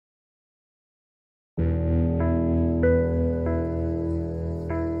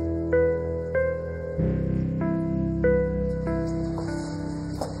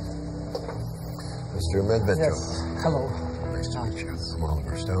Mr. Medvedchuk. Yes. Hello. Nice to meet you. I'm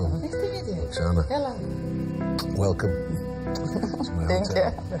Oliver Stone. Nice to meet you. Oksana. Hello. Welcome to my Thank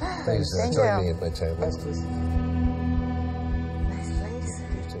hotel. you. Please Thank join you. me at my table. Nice place.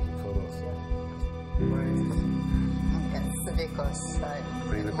 Taking photos. Yes, because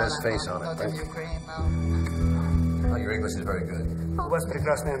Putting the best face on it, not right? in Ukraine now. Oh, your English is very good. У вас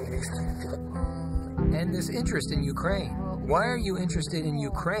прекрасный английский. And this interest in Ukraine. Why are you interested in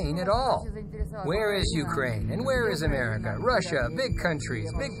Ukraine at all? Where is Ukraine? And where is America? Russia, big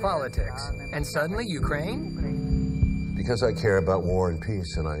countries, big politics. And suddenly Ukraine? Because I care about war and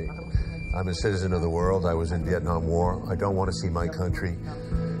peace, and I'm a citizen of the world. I was in Vietnam War. I don't want to see my country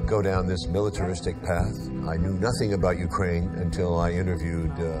go down this militaristic path. I knew nothing about Ukraine until I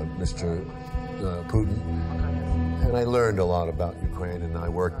interviewed Mr. Putin. And I learned a lot about Ukraine, and I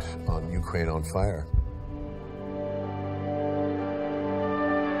worked on Ukraine on Fire.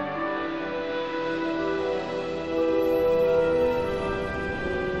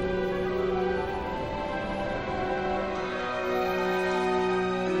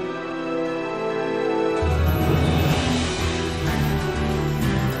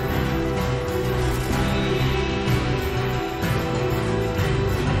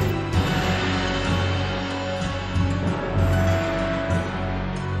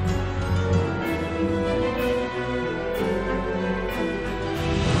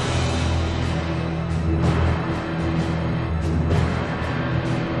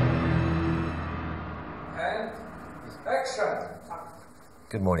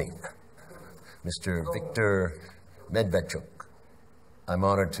 Good morning, Mr. Viktor Medvedchuk. I'm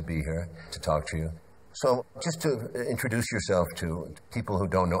honored to be here to talk to you. So, just to introduce yourself to people who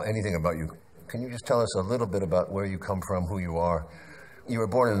don't know anything about you, can you just tell us a little bit about where you come from, who you are? You were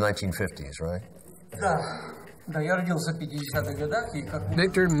born in the 1950s, right? Да, я родился в 50-х годах, и как...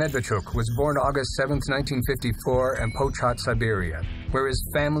 Viktor Medvedchuk was born August 7th, 1954 in Pochat, Siberia, where his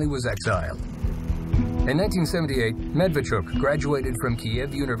family was exiled. In 1978, Medvedchuk graduated from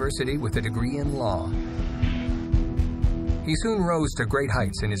Kiev University with a degree in law. He soon rose to great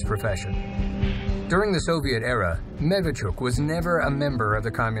heights in his profession. During the Soviet era, Medvedchuk was never a member of the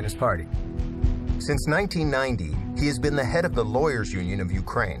Communist Party. Since 1990, he has been the head of the Lawyers Union of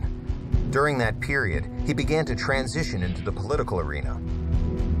Ukraine. During that period, he began to transition into the political arena.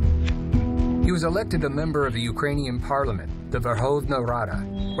 He was elected a member of the Ukrainian parliament, the Verkhovna Rada,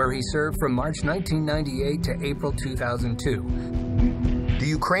 where he served from March 1998 to April 2002. The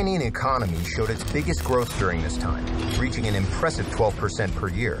Ukrainian economy showed its biggest growth during this time, reaching an impressive 12% per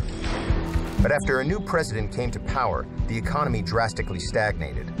year. But after a new president came to power, the economy drastically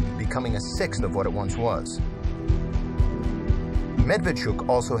stagnated, becoming a sixth of what it once was. Medvedchuk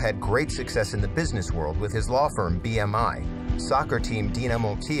also had great success in the business world with his law firm BMI, soccer team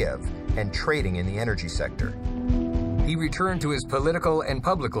Dynamo Kiev, and trading in the energy sector. He returned to his political and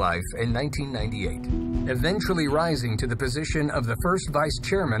public life in 1998, eventually rising to the position of the first vice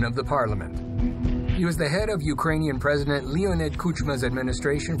chairman of the parliament. He was the head of Ukrainian President Leonid Kuchma's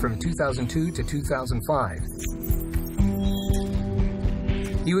administration from 2002 to 2005.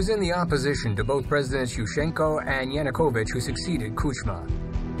 He was in the opposition to both Presidents Yushchenko and Yanukovych, who succeeded Kuchma.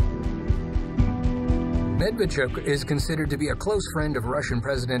 Medvedchuk is considered to be a close friend of Russian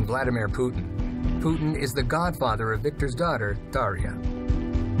President Vladimir Putin. Putin is the godfather of Viktor's daughter, Daria.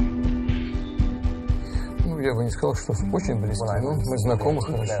 Я бы не сказал, что очень близко, но мы знакомы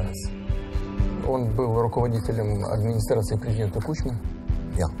хорошо. Он был руководителем администрации президента Кучмы.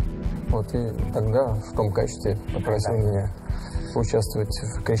 Вот, и тогда в том качестве попросил меня поучаствовать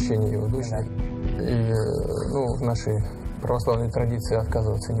в крещении его дочери. И, ну, в нашей православной традиции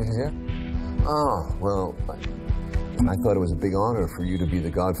отказываться нельзя. Ah, well, I thought it was a big honor for you to be the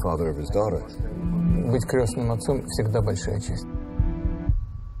godfather of his daughter. Быть крестным отцом всегда большая честь.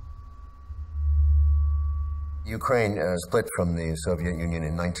 Ukraine split from the Soviet Union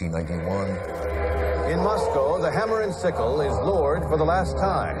in 1991. In Moscow, the hammer and sickle is lowered for the last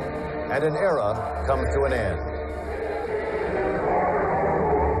time, and an era comes to an end.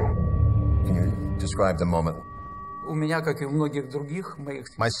 Can you describe the moment? У меня, как и у многих других моих...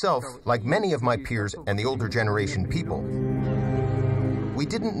 Myself, like many of my peers and the older generation people, we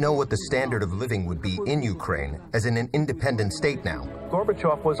didn't know what the standard of living would be in Ukraine as in an independent state now.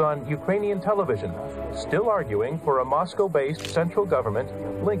 Gorbachev was on Ukrainian television, still arguing for a Moscow-based central government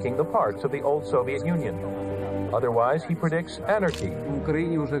linking the parts of the old Soviet Union. Otherwise, he predicts anarchy.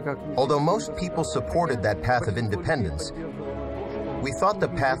 Although most people supported that path of independence, we thought the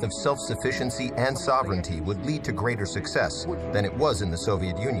path of self-sufficiency and sovereignty would lead to greater success than it was in the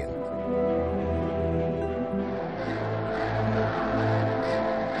Soviet Union.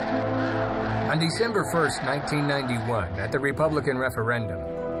 On December 1st, 1991, at the Republican referendum,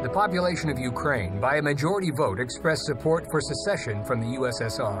 the population of Ukraine, by a majority vote, expressed support for secession from the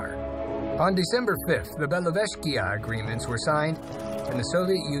USSR. On December 5th, the Belovezhsky agreements were signed, and the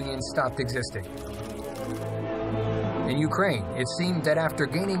Soviet Union stopped existing. In Ukraine, it seemed that after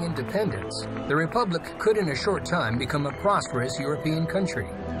gaining independence, the Republic could in a short time become a prosperous European country.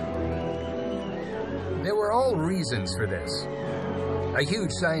 There were all reasons for this. A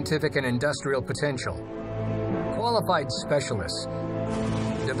huge scientific and industrial potential, qualified specialists,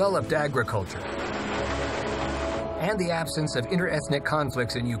 developed agriculture, and the absence of interethnic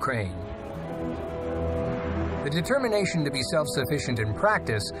conflicts in Ukraine. The determination to be self-sufficient in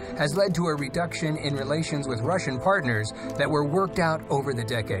practice has led to a reduction in relations with Russian partners that were worked out over the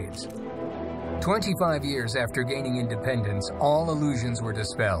decades. 25 years after gaining independence, all illusions were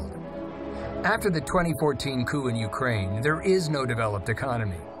dispelled. After the 2014 coup in Ukraine, there is no developed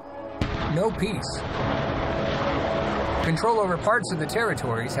economy, no peace. Control over parts of the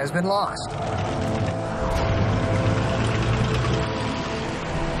territories has been lost.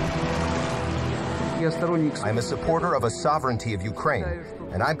 I'm a supporter of a sovereignty of Ukraine,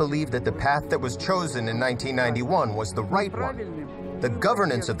 and I believe that the path that was chosen in 1991 was the right one. The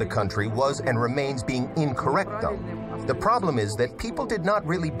governance of the country was and remains being incorrect, though. The problem is that people did not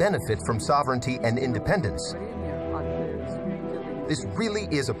really benefit from sovereignty and independence. This really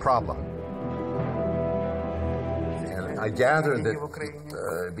is a problem. And I gather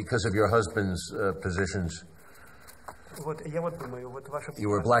that because of your husband's positions, you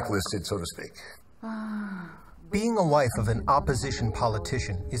were blacklisted, so to speak. Being a wife of an opposition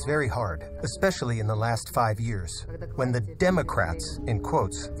politician is very hard, especially in the last 5 years, when the Democrats, in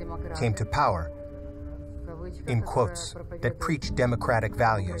quotes, came to power, in quotes, that preach democratic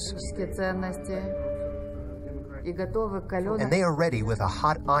values. And they are ready with a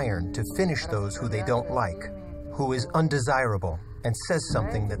hot iron to finish those who they don't like, who is undesirable and says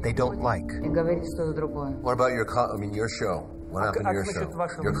something that they don't like. What about your show? What happened to your show?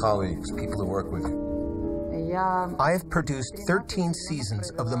 Your colleagues, people who work with you? I have produced 13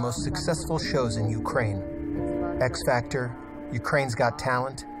 seasons of the most successful shows in Ukraine. X Factor, Ukraine's Got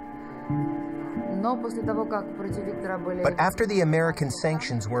Talent. But after the American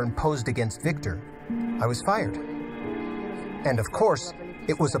sanctions were imposed against Victor, I was fired. And of course,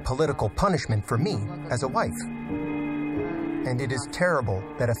 it was a political punishment for me as a wife. And it is terrible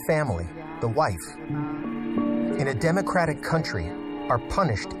that a family, the wife, in a democratic country, are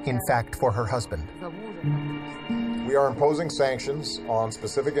punished, in fact, for her husband. We are imposing sanctions on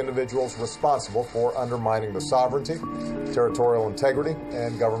specific individuals responsible for undermining the sovereignty, territorial integrity,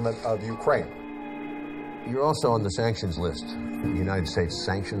 and government of Ukraine. You're also on the sanctions list, the United States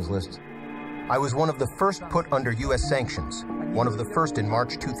sanctions list. I was one of the first put under U.S. sanctions, one of the first in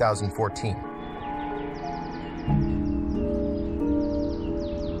March 2014.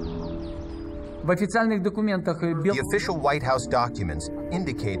 The official White House documents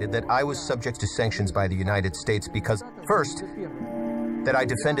indicated that I was subject to sanctions by the United States because, first, that I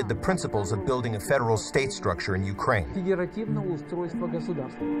defended the principles of building a federal state structure in Ukraine.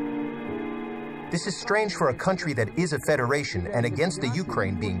 This is strange for a country that is a federation and against the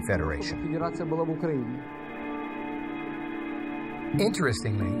Ukraine being federation.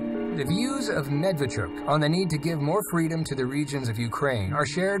 Interestingly, the views of Medvedchuk on the need to give more freedom to the regions of Ukraine are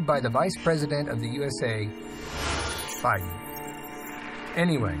shared by the Vice President of the USA, Biden.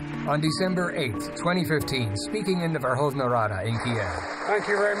 Anyway, on December 8th, 2015, speaking in the Verkhovna Rada in Kiev. Thank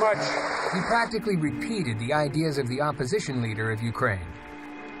you very much. He practically repeated the ideas of the opposition leader of Ukraine.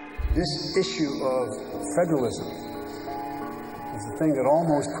 This issue of federalism is the thing that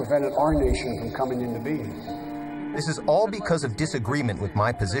almost prevented our nation from coming into being. This is all because of disagreement with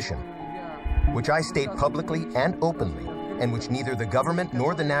my position, which I state publicly and openly, and which neither the government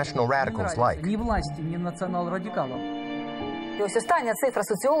nor the national radicals like. І ось остання цифра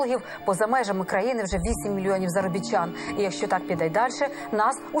соціологів: поза межами країни вже 8 мільйонів заробітчан. І якщо так піде й далі,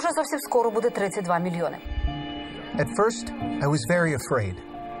 нас уже зовсім скоро буде 32 мільйони. At first, I was very afraid.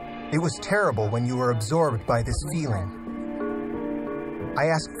 It was terrible when you were absorbed by this feeling. I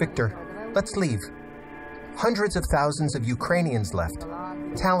asked Victor, let's leave. Hundreds of thousands of Ukrainians left,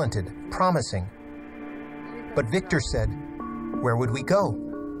 talented, promising. But Victor said, where would we go?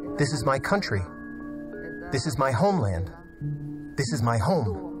 This is my country. This is my homeland. This is my home.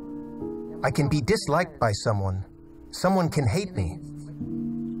 I can be disliked by someone. Someone can hate me.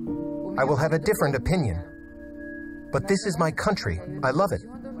 I will have a different opinion. But this is my country. I love it.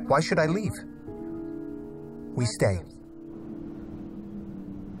 Why should I leave? We stay.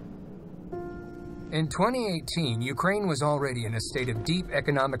 In 2018, Ukraine was already in a state of deep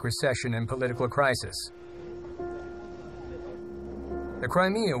economic recession and political crisis. The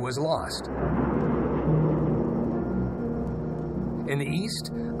Crimea was lost. In the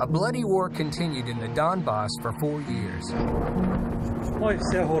east, a bloody war continued in the Donbass for 4 years. Ой,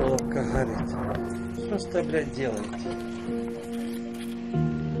 вся горловка горит. Что ж ты, блядь, делаете?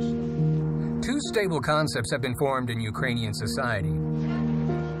 Two stable concepts have been formed in Ukrainian society.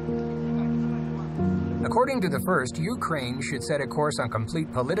 According to the first, Ukraine should set a course on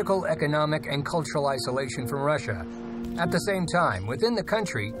complete political, economic, and cultural isolation from Russia. At the same time, within the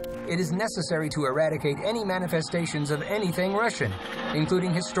country, it is necessary to eradicate any manifestations of anything Russian,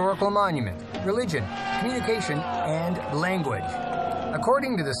 including historical monument, religion, communication, and language.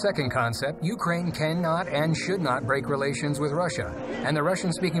 According to the second concept, Ukraine cannot and should not break relations with Russia, and the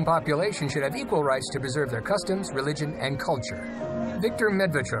Russian-speaking population should have equal rights to preserve their customs, religion, and culture. Viktor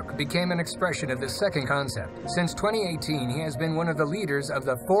Medvedchuk became an expression of this second concept. Since 2018, he has been one of the leaders of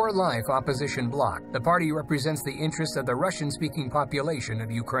the For Life opposition bloc. The party represents the interests of the Russian-speaking population of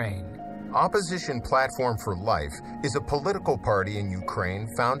Ukraine. Opposition Platform for Life is a political party in Ukraine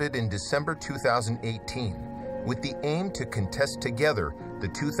founded in December 2018 with the aim to contest together the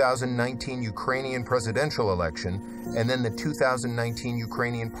 2019 Ukrainian presidential election and then the 2019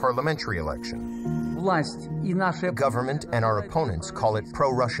 Ukrainian parliamentary election. Government and our opponents call it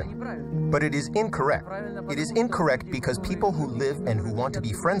pro-Russian. But it is incorrect. It is incorrect because people who live and who want to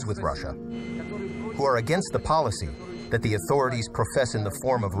be friends with Russia, who are against the policy that the authorities profess in the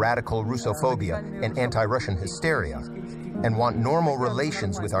form of radical Russophobia and anti-Russian hysteria, and want normal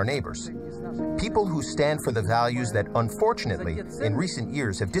relations with our neighbors. People who stand for the values that, unfortunately, in recent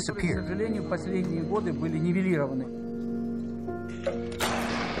years have disappeared.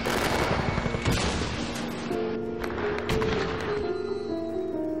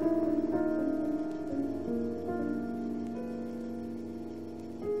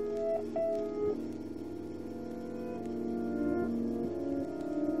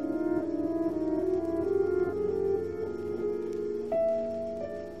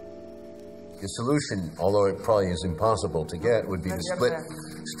 The solution, although it probably is impossible to get, would be to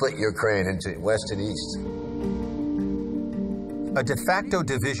split Ukraine into West and East. A de facto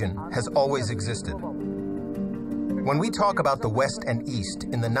division has always existed. When we talk about the West and East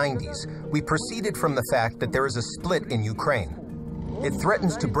in the 90s, we proceeded from the fact that there is a split in Ukraine. It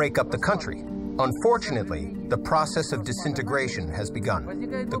threatens to break up the country. Unfortunately, the process of disintegration has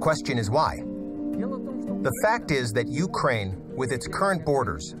begun. The question is why? The fact is that Ukraine, with its current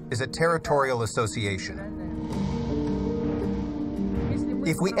borders, is a territorial association.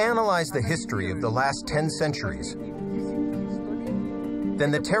 If we analyze the history of the last 10 centuries,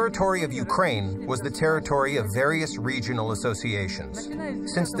 then the territory of Ukraine was the territory of various regional associations.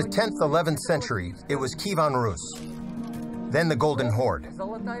 Since the 10th, 11th century, it was Kievan Rus, then the Golden Horde,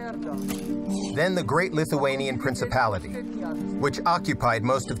 then the Great Lithuanian Principality, which occupied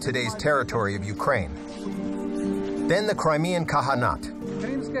most of today's territory of Ukraine, then the Crimean Khaganate,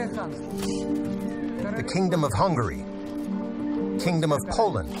 the Kingdom of Hungary, Kingdom of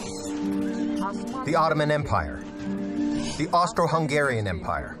Poland, the Ottoman Empire, the Austro-Hungarian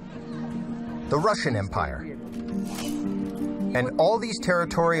Empire, the Russian Empire. And all these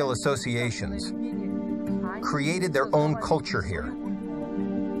territorial associations created their own culture here,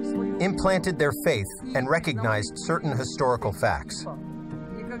 implanted their faith, and recognized certain historical facts.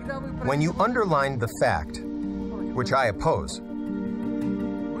 When you underline the fact, which I oppose,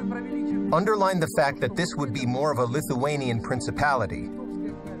 underline the fact that this would be more of a Lithuanian principality,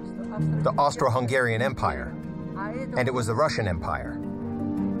 the Austro-Hungarian Empire, and it was the Russian Empire.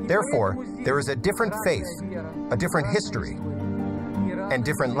 Therefore, there is a different faith, a different history, and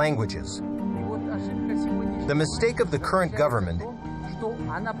different languages. The mistake of the current government,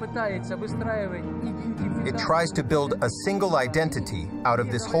 it tries to build a single identity out of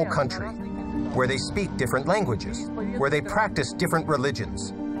this whole country, where they speak different languages, where they practice different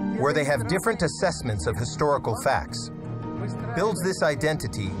religions, where they have different assessments of historical facts, builds this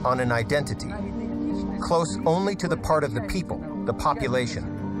identity on an identity close only to the part of the people, the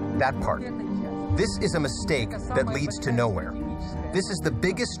population, that part. This is a mistake that leads to nowhere. This is the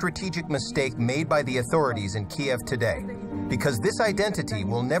biggest strategic mistake made by the authorities in Kiev today, because this identity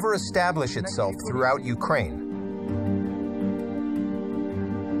will never establish itself throughout Ukraine.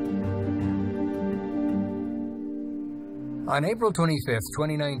 On April 25,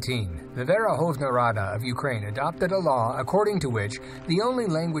 2019, the Verkhovna Rada of Ukraine adopted a law according to which the only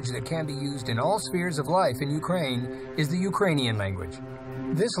language that can be used in all spheres of life in Ukraine is the Ukrainian language.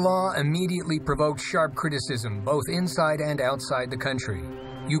 This law immediately provoked sharp criticism both inside and outside the country.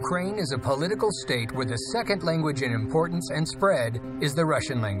 Ukraine is a political state where the second language in importance and spread is the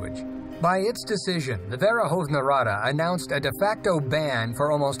Russian language. By its decision, the Verkhovna Rada announced a de facto ban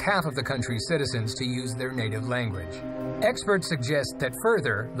for almost half of the country's citizens to use their native language. Experts suggest that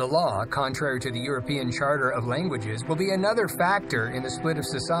further, the law, contrary to the European Charter of Languages, will be another factor in the split of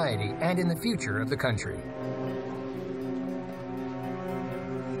society and in the future of the country.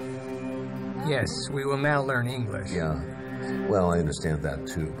 Yes, we will now learn English. Yeah. Well, I understand that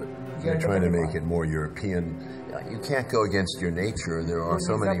too, but you're trying to make it more European. You can't go against your nature. There are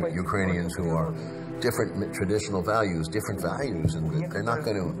so many Ukrainians who are different traditional values, and they're not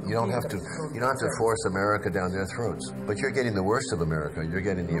going to. You don't have to force America down their throats. But you're getting the worst of America. You're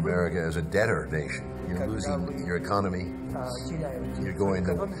getting the America as a debtor nation. You're losing your economy. You're going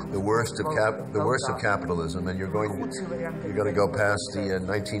the worst of capitalism, and you're going to go past the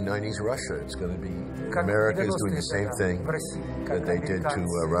 1990s Russia. It's going to be America is doing the same thing that they did to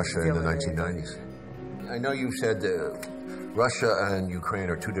Russia in the 1990s. I know you said Russia and Ukraine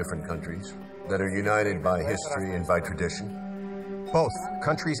are two different countries that are united by history and by tradition. Both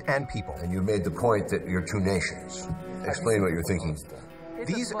countries and people. And you made the point that you're two nations. Explain what you're thinking.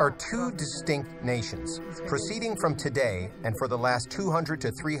 These are two distinct nations, proceeding from today and for the last 200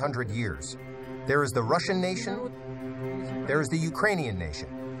 to 300 years. There is the Russian nation, there is the Ukrainian nation.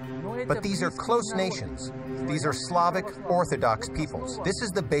 But these are close nations. These are Slavic Orthodox peoples. This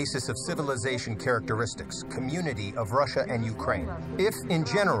is the basis of civilization characteristics, community of Russia and Ukraine. If, in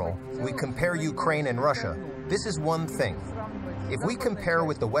general, we compare Ukraine and Russia, this is one thing. If we compare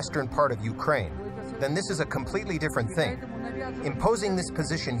with the western part of Ukraine, then this is a completely different thing. Imposing this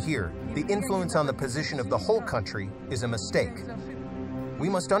position here, the influence on the position of the whole country, is a mistake. We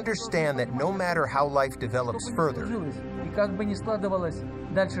must understand that no matter how life develops further, I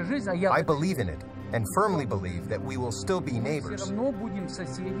believe in it and firmly believe that we will still be neighbors.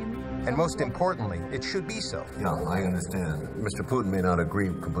 And most importantly, it should be so. Yeah, I understand. Mr. Putin may not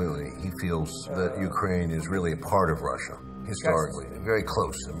agree completely. He feels that Ukraine is really a part of Russia, historically. Very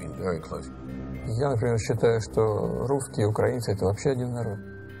close, very close. Я, например, считаю, что русские и украинцы – это вообще один народ.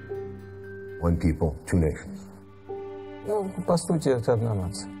 One people, two nations. Ну, по сути, это одна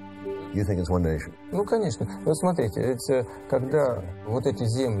нация. You think it's one nation? Ну, конечно. Вот смотрите, ведь когда вот эти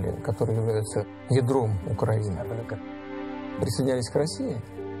земли, которые являются ядром Украины, присоединялись к России,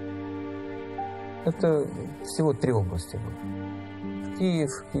 это всего 3 области было.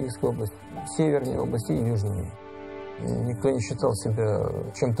 Киев, Киевская область, Северная область и Южная. Никто не считал себя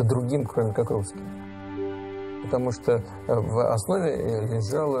чем-то другим, кроме как русским. Потому что в основе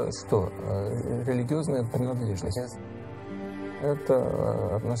лежала что? Религиозная принадлежность.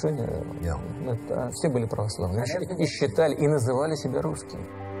 Это отношения, все были православные. И считали, и называли себя русскими.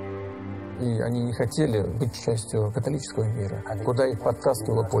 И они не хотели быть частью католического мира, куда их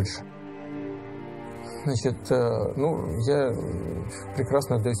подтаскивала Польша. Значит, я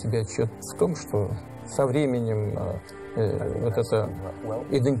прекрасно даю себе отчет в том, что со временем вот эта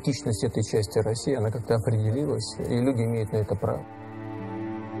идентичность этой части России, она как-то определилась, и люди имеют на это право.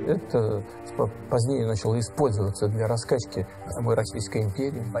 Это позднее начало использоваться для раскачки самой Российской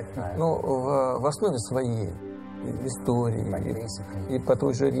империи. Но в основе своей истории и по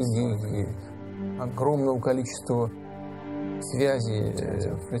той же религии огромного количества связей,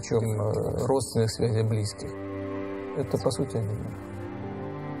 причем родственных связей близких. Это, по сути,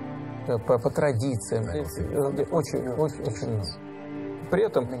 по традициям, очень много. При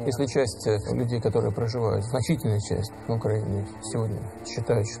этом, если часть людей, которые проживают, значительная часть на Украине сегодня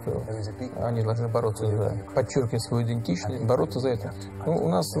считают, что они должны бороться за подчеркивать свою идентичность, бороться за это. Ну, у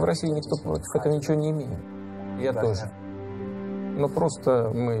нас в России никто против этого ничего не имеет. Я тоже. Но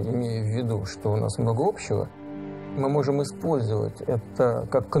просто мы, имея в виду, что у нас много общего, мы можем использовать это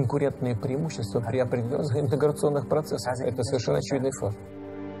как конкурентные преимущества при определенных интеграционных процессах. Это совершенно очевидный факт.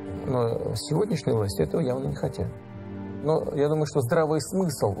 Но сегодняшние власти этого явно не хотят. Но я думаю, что здравый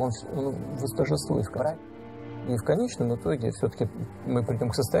смысл, он восторжествует в конце. И в конечном итоге все-таки мы придем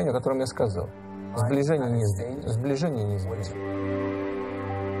к состоянию, о котором я сказал. Сближение неизбежно. Сближение неизбежно.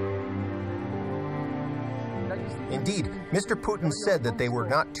 Indeed, Mr. Putin said that they were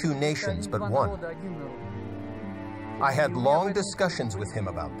not two nations, but one. I had long discussions with him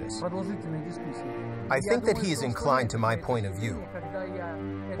about this. I think that he is inclined to my point of view.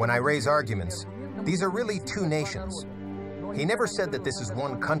 When I raise arguments, these are really two nations. He never said that this is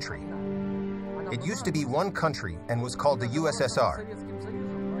one country. It used to be one country and was called the USSR.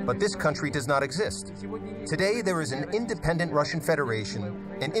 But this country does not exist. Today there is an independent Russian Federation,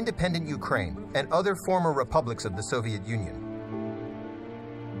 an independent Ukraine, and other former republics of the Soviet Union.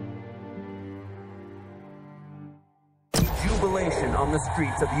 jubilation on the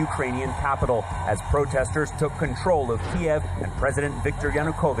streets of the Ukrainian capital as protesters took control of Kiev and President Viktor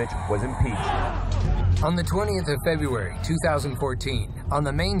Yanukovych was impeached. On the 20th of February, 2014, on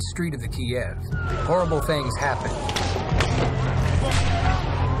the main street of the Kiev, horrible things happened.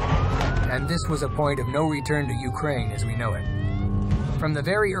 And this was a point of no return to Ukraine as we know it. From the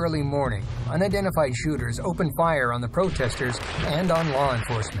very early morning, unidentified shooters opened fire on the protesters and on law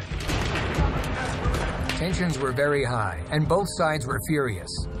enforcement. Tensions were very high, and both sides were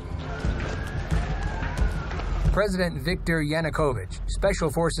furious. President Viktor Yanukovych, Special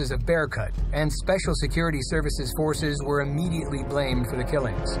Forces of Berkut, and Special Security Services forces were immediately blamed for the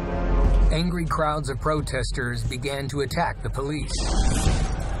killings. Angry crowds of protesters began to attack the police.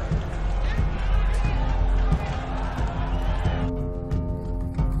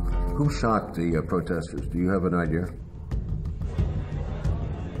 Who shot the protesters? Do you have an idea?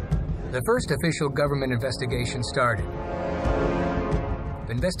 The first official government investigation started.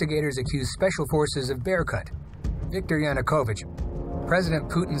 Investigators accused Special Forces of Berkut, Viktor Yanukovych, President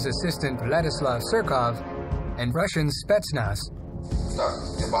Putin's assistant Vladislav Surkov, and Russian Spetsnaz.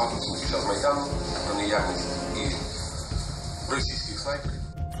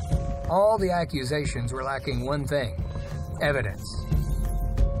 All the accusations were lacking one thing: evidence.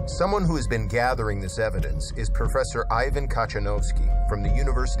 Someone who has been gathering this evidence is Professor Ivan Kachanovsky from the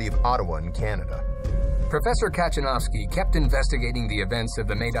University of Ottawa in Canada. Professor Kachanovsky kept investigating the events of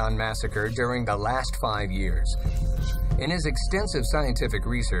the Maidan massacre during the last 5 years. In his extensive scientific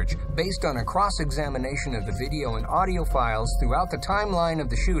research, based on a cross-examination of the video and audio files throughout the timeline of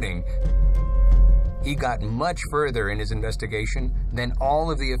the shooting, he got much further in his investigation than all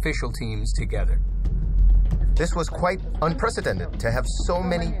of the official teams together. This was quite unprecedented to have so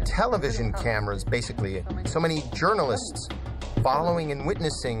many television cameras, basically, so many journalists following and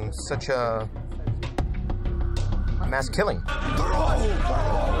witnessing such a mass killing.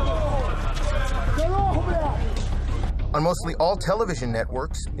 On mostly all television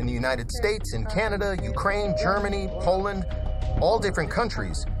networks in the United States, in Canada, Ukraine, Germany, Poland, all different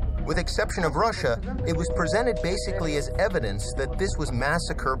countries, with exception of Russia, it was presented basically as evidence that this was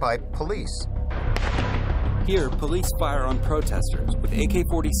massacre by police. Here, police fire on protesters with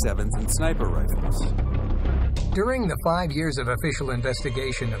AK-47s and sniper rifles. During the 5 years of official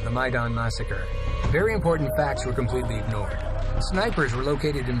investigation of the Maidan massacre, very important facts were completely ignored. Snipers were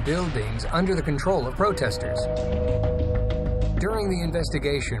located in buildings under the control of protesters. During the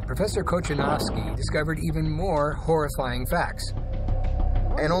investigation, Professor Kachanovsky discovered even more horrifying facts.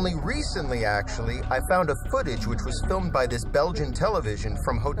 And only recently, actually, I found a footage which was filmed by this Belgian television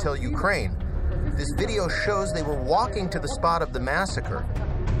from Hotel Ukraine. This video shows they were walking to the spot of the massacre.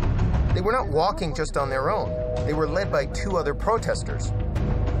 They were not walking just on their own. They were led by 2 other protesters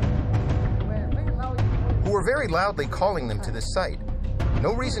who were very loudly calling them to this site.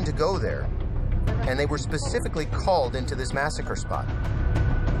 No reason to go there, and they were specifically called into this massacre spot.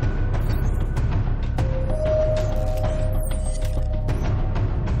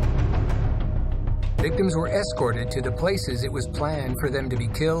 Victims were escorted to the places it was planned for them to be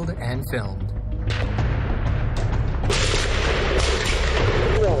killed and filmed.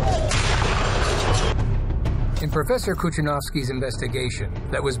 In Professor Kachanovsky's investigation,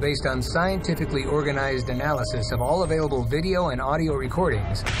 that was based on scientifically organized analysis of all available video and audio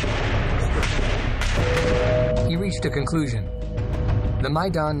recordings, he reached a conclusion. The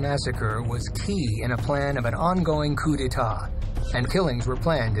Maidan massacre was key in a plan of an ongoing coup d'etat, and killings were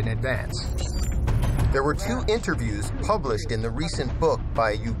planned in advance. There were 2 interviews published in the recent book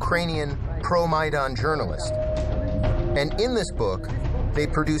by a Ukrainian pro-Maidan journalist. And in this book, they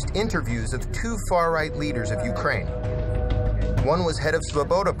produced interviews of 2 far-right leaders of Ukraine. One was head of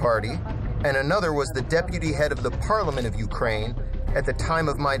Svoboda Party, and another was the deputy head of the parliament of Ukraine at the time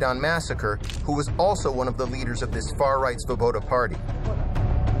of Maidan massacre, who was also one of the leaders of this far-right Svoboda Party.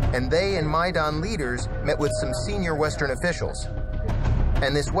 And they and Maidan leaders met with some senior Western officials.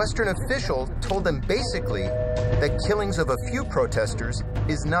 And this Western official told them basically that killings of a few protesters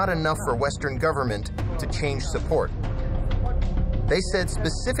is not enough for Western government to change support. They said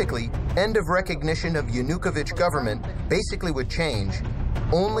specifically, end of recognition of Yanukovych government basically would change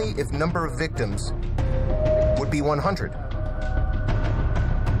only if number of victims would be 100.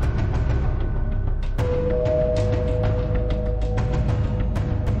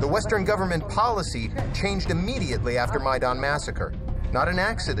 The Western government policy changed immediately after Maidan massacre. Not an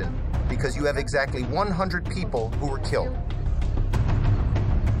accident, because you have exactly 100 people who were killed.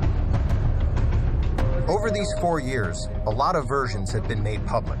 Over these 4 years, a lot of versions have been made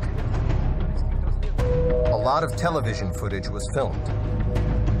public. A lot of television footage was filmed.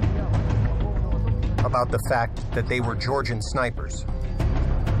 A about the fact that they were Georgian snipers,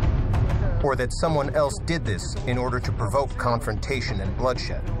 or that someone else did this in order to provoke confrontation and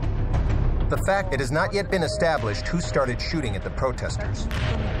bloodshed. The fact it has not yet been established who started shooting at the protesters.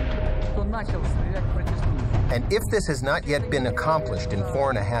 And if this has not yet been accomplished in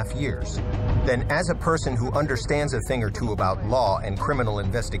 4.5 years, then as a person who understands a thing or two about law and criminal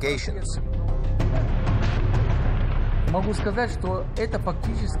investigations,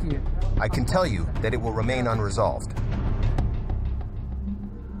 I can tell you that it will remain unresolved.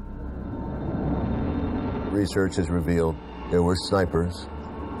 Research has revealed there were snipers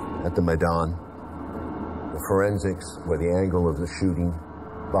at the Maidan. The forensics, or the angle of the shooting,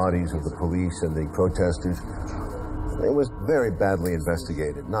 bodies of the police and the protesters, it was very badly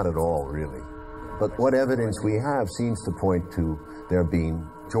investigated. Not at all, really. But what evidence we have seems to point to there being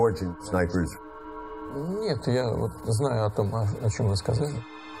Georgian snipers. Нет, я знаю о том, о чем вы сказали.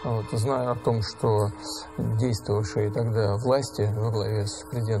 Знаю о том, что действовавшие тогда власти во главе с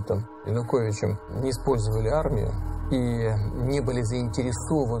президентом Януковичем не использовали армию и не были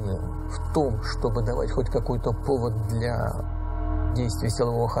заинтересованы в том, чтобы давать хоть какой-то повод для действий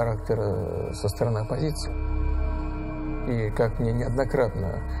силового характера со стороны оппозиции. И как мне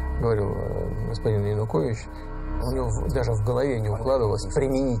неоднократно говорил господин Янукович, у него даже в голове не укладывалось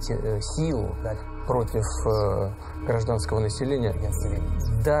применить силу против гражданского населения,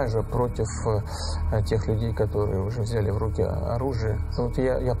 даже против тех людей, которые уже взяли в руки оружие. Вот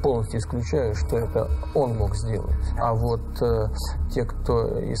я полностью исключаю, что это он мог сделать. А вот те,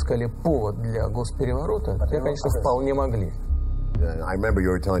 кто искали повод для госпереворота, те, конечно, вполне могли. I remember you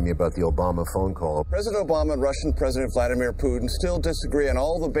were telling me about the Obama phone call. President Obama and Russian President Vladimir Putin still disagree on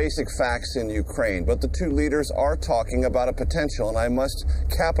all the basic facts in Ukraine, but the two leaders are talking about a potential, and I must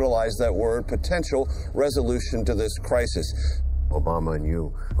capitalize that word, potential resolution to this crisis. Obama and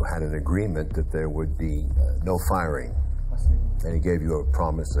you had an agreement that there would be no firing, and he gave you a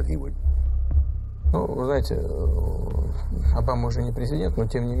promise that he would. Ну, вы знаете, Обама уже не президент, но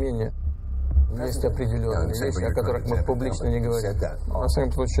тем не менее есть определенные вещи, о которых мы публично не говорим. В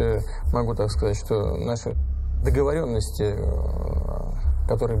самом случае могу так сказать, что наши договоренности,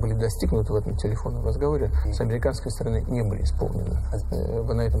 которые были достигнуты в этом телефонном разговоре, с американской стороны не были исполнены. Я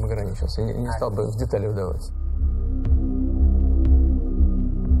бы на этом ограничился, не стал бы в детали вдаваться.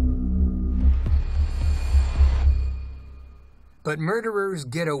 But murderers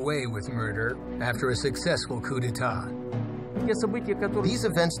get away with murder after a successful coup d'etat. These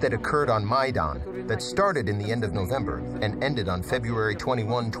events that occurred on Maidan, that started in the end of November and ended on February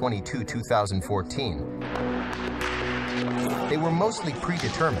 21-22, 2014, they were mostly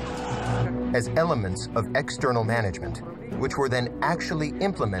predetermined as elements of external management, which were then actually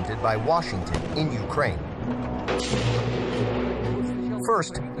implemented by Washington in Ukraine.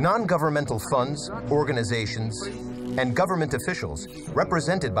 First, non-governmental funds, organizations, and government officials,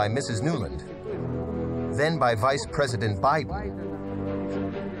 represented by Mrs. Nuland, then by Vice President Biden,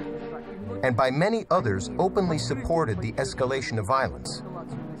 and by many others, openly supported the escalation of violence,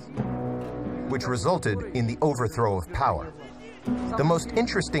 which resulted in the overthrow of power. The most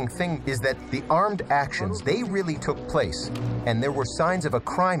interesting thing is that the armed actions, they really took place, and there were signs of a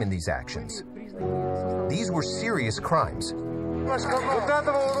crime in these actions. These were serious crimes.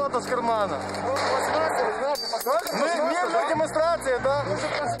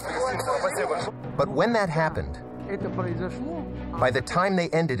 But when that happened, by the time they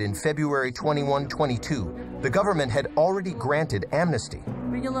ended in February 21-22, the government had already granted amnesty.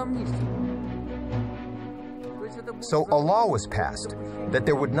 So a law was passed that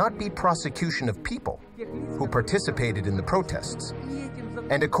there would not be prosecution of people who participated in the protests.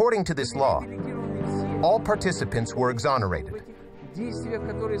 And according to this law, all participants were exonerated,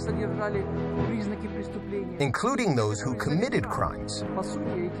 including those who committed crimes.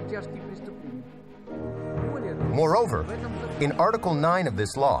 Moreover, in Article 9 of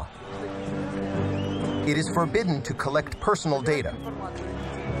this law, it is forbidden to collect personal data,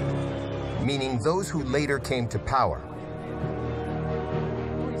 meaning those who later came to power.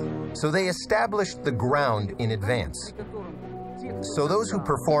 So they established the ground in advance. So those who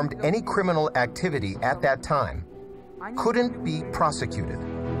performed any criminal activity at that time couldn't be prosecuted.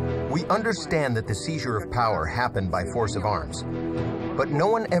 We understand that the seizure of power happened by force of arms, but no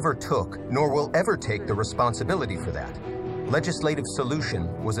one ever took, nor will ever take, the responsibility for that. Legislative solution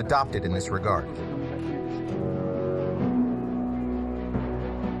was adopted in this regard.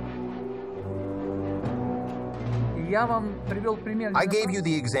 I gave you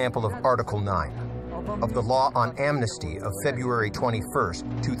the example of Article 9 of the Law on Amnesty of February 21st,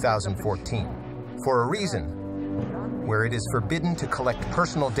 2014, for a reason where it is forbidden to collect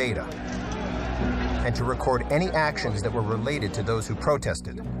personal data and to record any actions that were related to those who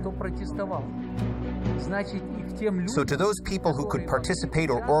protested. So to those people who could participate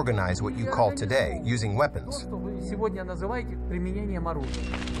or organize what you call today using weapons,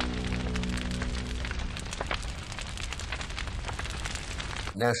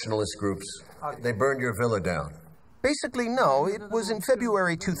 nationalist groups, they burned your villa down. Basically, no. It was in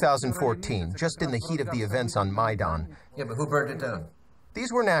February 2014, just in the heat of the events on Maidan. Yeah, but who burned it down?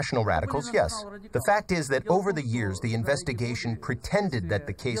 These were national radicals, yes. The fact is that over the years, the investigation pretended that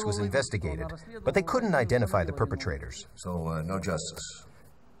the case was investigated, but they couldn't identify the perpetrators. So, no justice.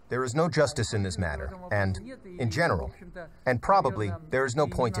 There is no justice in this matter, and in general, and probably there is no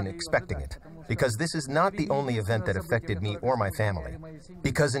point in expecting it, because this is not the only event that affected me or my family.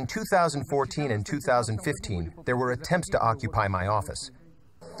 Because in 2014 and 2015, there were attempts to occupy my office.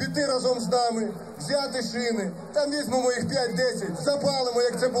 Піти разом з нами, взяти шини, там візьмемо їх 5-10, запалимо,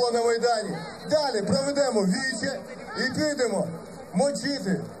 як це було на Майдані. Далі проведемо віче і підемо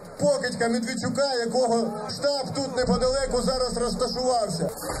мочити покидька Медведчука, якого штаб тут неподалеку зараз розташувався.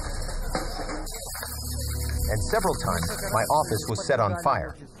 And several times, my office was set on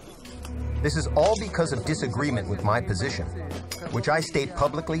fire. This is all because of disagreement with my position, which I state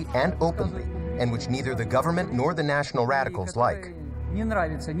publicly and openly, and which neither the government nor the national radicals like.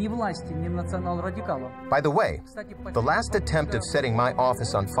 By the way, the last attempt of setting my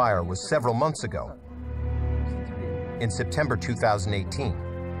office on fire was several months ago, in September 2018.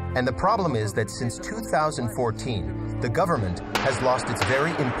 And the problem is that since 2014, the government has lost its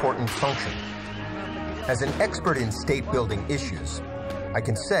very important function. As an expert in state-building issues, I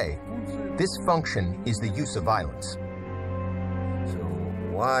can say this function is the use of violence. So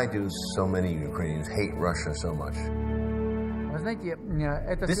why do so many Ukrainians hate Russia so much?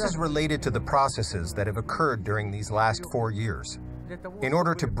 This is related to the processes that have occurred during these last 4 years. In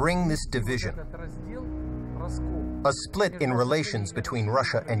order to bring this division, a split in relations between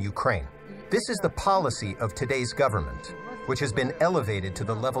Russia and Ukraine. This is the policy of today's government, which has been elevated to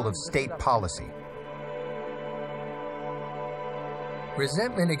the level of state policy.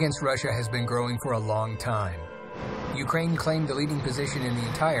 Resentment against Russia has been growing for a long time. Ukraine claimed the leading position in the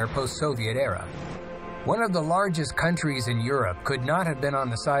entire post-Soviet era. One of the largest countries in Europe could not have been on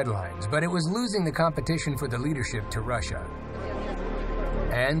the sidelines, but it was losing the competition for the leadership to Russia.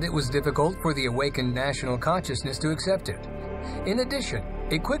 And it was difficult for the awakened national consciousness to accept it. In addition,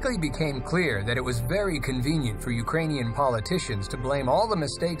 it quickly became clear that it was very convenient for Ukrainian politicians to blame all the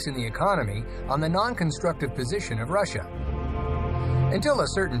mistakes in the economy on the non-constructive position of Russia. Until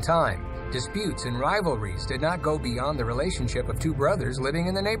a certain time, disputes and rivalries did not go beyond the relationship of two brothers living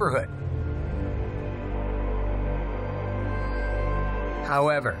in the neighborhood.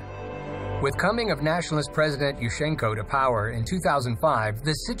 However, with coming of nationalist President Yushchenko to power in 2005,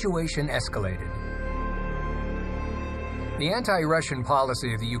 the situation escalated. The anti-Russian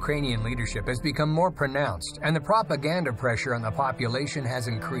policy of the Ukrainian leadership has become more pronounced, and the propaganda pressure on the population has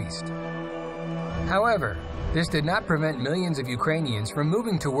increased. However, this did not prevent millions of Ukrainians from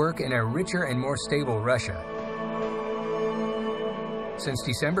moving to work in a richer and more stable Russia. Since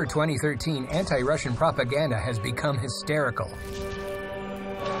December 2013, anti-Russian propaganda has become hysterical.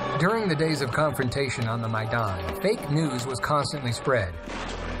 During the days of confrontation on the Maidan, fake news was constantly spread.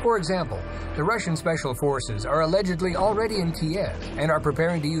 For example, the Russian special forces are allegedly already in Kiev and are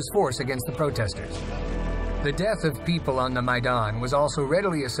preparing to use force against the protesters. The death of people on the Maidan was also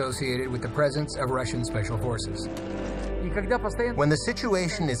readily associated with the presence of Russian special forces. When the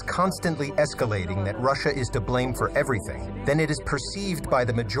situation is constantly escalating that Russia is to blame for everything, then it is perceived by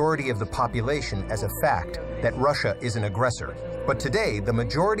the majority of the population as a fact that Russia is an aggressor. But today, the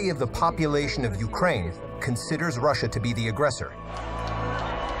majority of the population of Ukraine considers Russia to be the aggressor.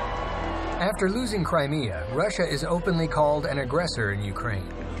 After losing Crimea, Russia is openly called an aggressor in Ukraine.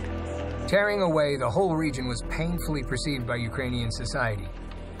 Tearing away the whole region was painfully perceived by Ukrainian society,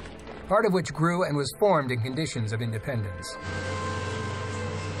 part of which grew and was formed in conditions of independence.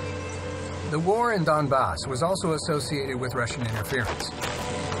 The war in Donbass was also associated with Russian interference.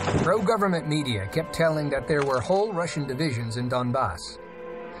 Pro-government media kept telling that there were whole Russian divisions in Donbass,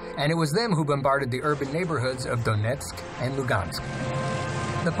 and it was them who bombarded the urban neighborhoods of Donetsk and Lugansk.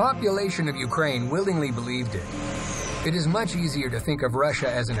 The population of Ukraine willingly believed it. It is much easier to think of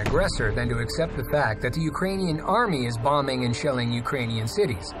Russia as an aggressor than to accept the fact that the Ukrainian army is bombing and shelling Ukrainian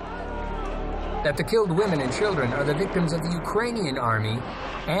cities, that the killed women and children are the victims of the Ukrainian army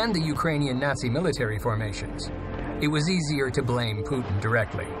and the Ukrainian Nazi military formations. It was easier to blame Putin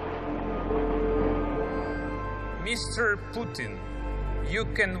directly. Mr. Putin, you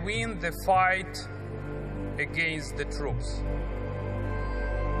can win the fight against the troops.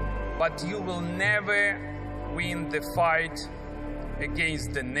 but you will never win the fight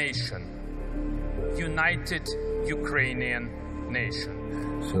against the nation, united Ukrainian nation.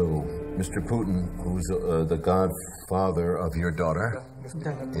 So, Mr. Putin, who's the godfather of your daughter,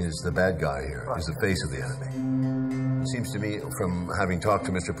 is the bad guy here, is the face of the enemy. It seems to me, from having talked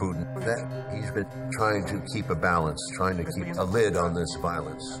to Mr. Putin, that he's been trying to keep a balance, trying to keep a lid on this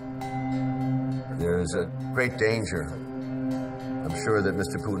violence. There's a great danger. I'm sure that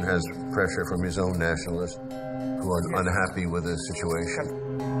Mr. Putin has pressure from his own nationalists who are unhappy with the situation.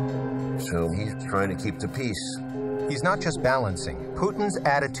 So he's trying to keep the peace. He's not just balancing. Putin's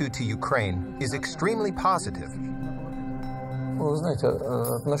attitude to Ukraine is extremely positive. Вы знаете,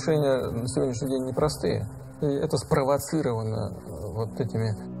 отношения на сегодняшний день непростые. И это спровоцировано вот этими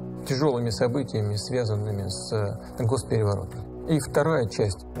тяжелыми событиями, связанными с госпереворотом. И вторая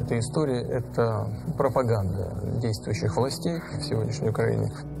часть этой истории – это пропаганда действующих властей в сегодняшней Украине,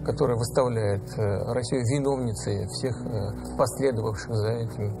 которая выставляет Россию виновницей всех последовавших за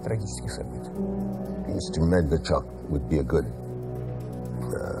этим трагических событий. Mr. Medvedchuk would be a good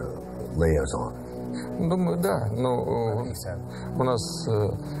liaison. Думаю, да, но у нас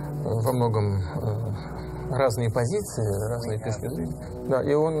во многом разные позиции, разные точки зрения. Да,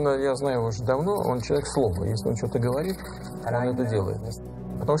 и он, я знаю его уже давно, он человек слова. Если он что-то говорит, он это делает.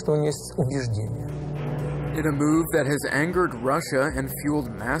 Потому что у него есть убеждения. In a move that has angered Russia and fueled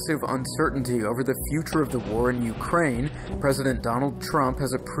massive uncertainty over the future of the war in Ukraine, President Donald Trump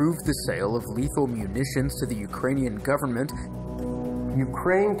has approved the sale of lethal munitions to the Ukrainian government.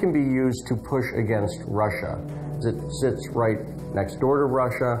 Ukraine can be used to push against Russia. It sits right next door to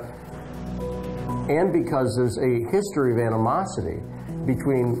Russia. And because there's a history of animosity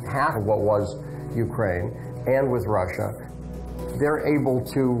between half of what was Ukraine and with Russia, they're able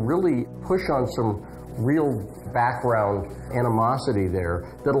to really push on some real background animosity there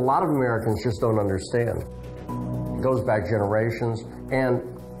that a lot of Americans just don't understand. It goes back generations, and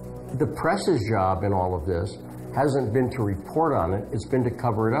the press's job in all of this hasn't been to report on it, it's been to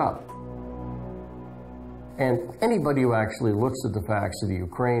cover it up. And anybody who actually looks at the facts of the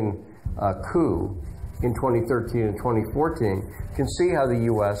Ukraine coup in 2013 and 2014 can see how the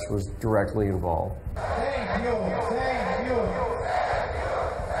U.S. was directly involved. Thank you.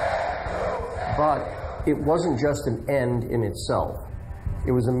 But it wasn't just an end in itself.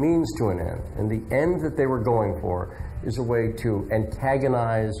 It was a means to an end. And the end that they were going for is a way to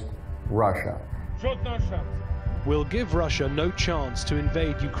antagonize Russia. We'll give Russia no chance to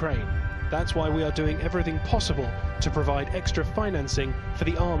invade Ukraine. That's why we are doing everything possible to provide extra financing for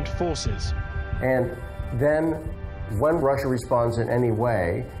the armed forces. And then when Russia responds in any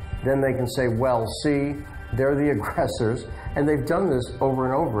way, then they can say, well, see, they're the aggressors. And they've done this over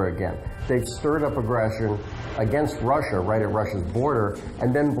and over again. They've stirred up aggression against Russia right at Russia's border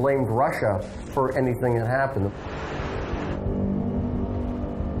and then blamed Russia for anything that happened.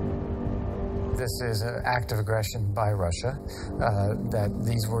 This is an act of aggression by Russia, that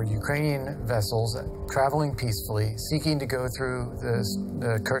these were Ukrainian vessels traveling peacefully, seeking to go through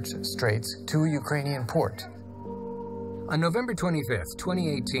the Kerch Straits to a Ukrainian port. On November 25th,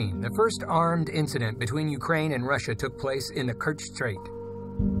 2018, the first armed incident between Ukraine and Russia took place in the Kerch Strait.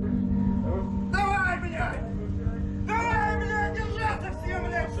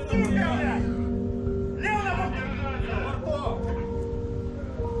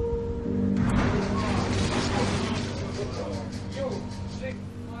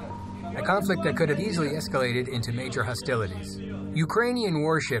 A conflict that could have easily escalated into major hostilities. Ukrainian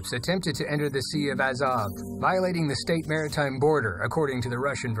warships attempted to enter the Sea of Azov, violating the state maritime border, according to the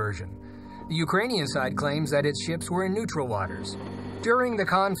Russian version. The Ukrainian side claims that its ships were in neutral waters. During the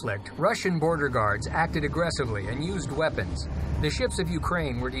conflict, Russian border guards acted aggressively and used weapons. The ships of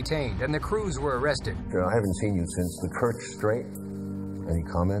Ukraine were detained and the crews were arrested. I haven't seen you since the Kerch Strait. Any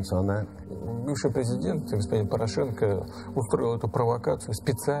comments on that? Бывший президент, господин Порошенко, устроил эту провокацию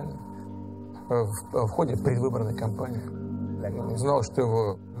специально в ходе предвыборной кампании. Он знал, что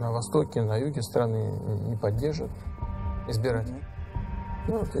его на востоке, на юге страны не поддержат избиратели.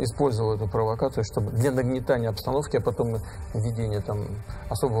 Использовал эту провокацию, чтобы для нагнетания обстановки, а потом введения там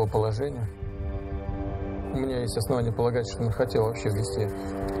особого положения. У меня есть основания полагать, что он хотел вообще ввести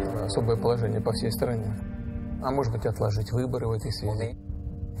особое положение по всей стране. А может быть, отложить выборы в этой связи.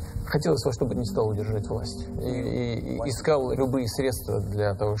 Хотелось во что бы ни стало удержать власть. И искал любые средства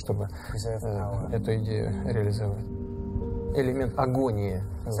для того, чтобы эту идею реализовать. Элемент агонии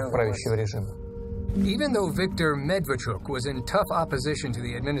правящего режима. Even though Viktor Medvedchuk was in tough opposition to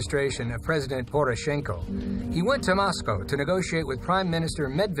the administration of President Poroshenko, he went to Moscow to negotiate with Prime Minister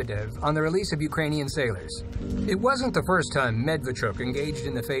Medvedev on the release of Ukrainian sailors. It wasn't the first time Medvedchuk engaged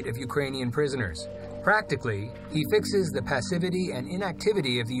in the fate of Ukrainian prisoners. Practically, he fixes the passivity and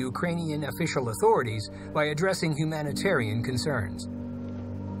inactivity of the Ukrainian official authorities by addressing humanitarian concerns.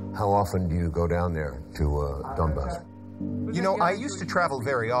 How often do you go down there to Donbass? You know, I used to travel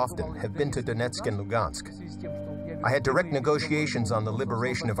very often, have been to Donetsk and Lugansk. I had direct negotiations on the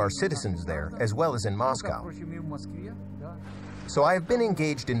liberation of our citizens there, as well as in Moscow. So I have been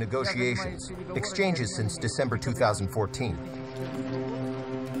engaged in negotiations, exchanges since December 2014.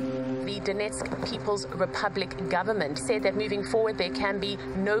 The Donetsk People's Republic government said that moving forward there can be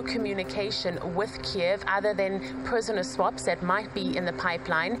no communication with Kiev other than prisoner swaps that might be in the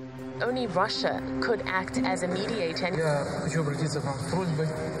pipeline. Only Russia could act as a mediator. Я хочу обратиться к вам с просьбой,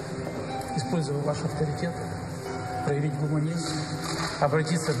 используя ваш авторитет, проявить гуманизм,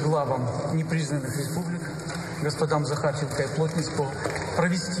 обратиться к главам непризнанных республик, господам Захарченко и Плотницкого,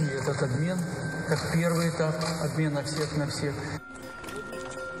 провести этот обмен, как первый этап обмена всех на всех.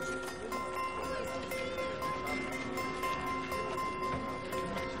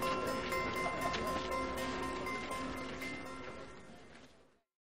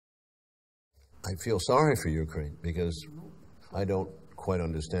 I feel sorry for Ukraine because I don't quite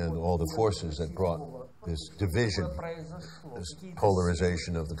understand all the forces that brought this division, this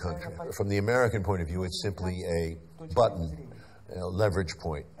polarization of the country. From the American point of view, it's simply a button, a leverage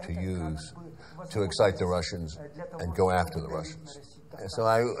point to use to excite the Russians and go after the Russians. So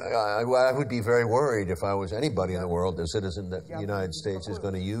I would be very worried if I was anybody in the world, a citizen, that the United States is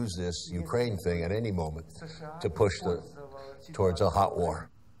going to use this Ukraine thing at any moment to push towards a hot war.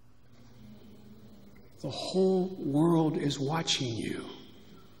 The whole world is watching you.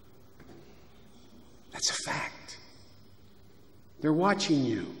 That's a fact. They're watching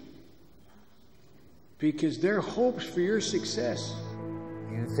you because their hopes for your success.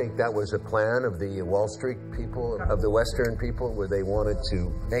 Do you think that was a plan of the Wall Street people, of the Western people, where they wanted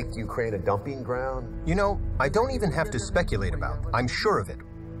to make Ukraine a dumping ground? You know, I don't even have to speculate about it. I'm sure of it.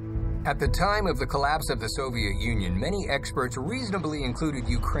 At the time of the collapse of the Soviet Union, many experts reasonably included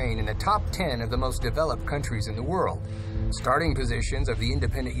Ukraine in the top 10 of the most developed countries in the world. Starting positions of the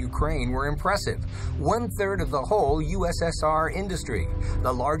independent Ukraine were impressive. 1/3 of the whole USSR industry,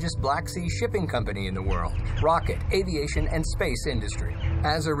 the largest Black Sea shipping company in the world, rocket, aviation, and space industry.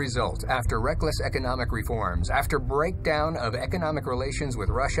 As a result, after reckless economic reforms, after breakdown of economic relations with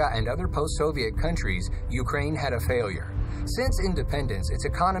Russia and other post-Soviet countries, Ukraine had a failure. Since independence, its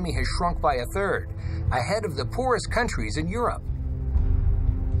economy has shrunk by 1/3, ahead of the poorest countries in Europe.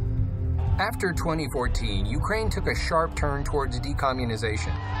 After 2014, Ukraine took a sharp turn towards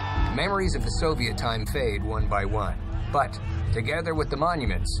decommunization. Memories of the Soviet time fade one by one. But, together with the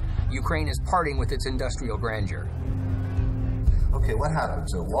monuments, Ukraine is parting with its industrial grandeur. Okay, what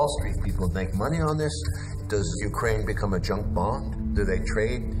happens? So Wall Street people make money on this? Does Ukraine become a junk bond? Do they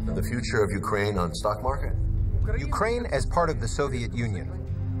trade the future of Ukraine on stock market? Ukraine, as part of the Soviet Union,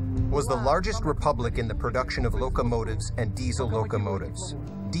 was the largest republic in the production of locomotives and diesel locomotives.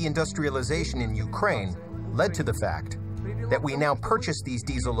 Deindustrialization in Ukraine led to the fact that we now purchase these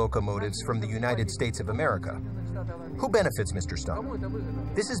diesel locomotives from the United States of America. Who benefits, Mr. Stone?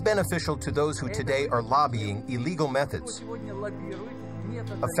 This is beneficial to those who today are lobbying illegal methods,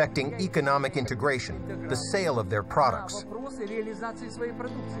 affecting economic integration, the sale of their products.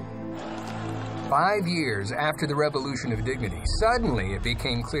 5 years after the Revolution of Dignity, suddenly it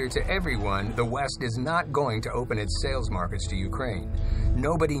became clear to everyone the West is not going to open its sales markets to Ukraine.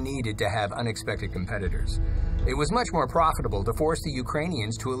 Nobody needed to have unexpected competitors. It was much more profitable to force the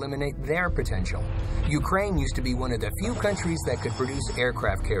Ukrainians to eliminate their potential. Ukraine used to be one of the few countries that could produce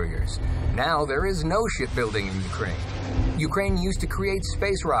aircraft carriers. Now there is no shipbuilding in Ukraine. Ukraine used to create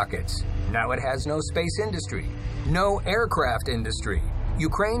space rockets. Now it has no space industry, no aircraft industry.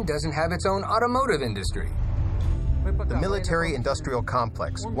 Ukraine doesn't have its own automotive industry. The military-industrial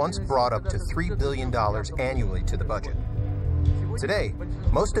complex once brought up to $3 billion annually to the budget. Today,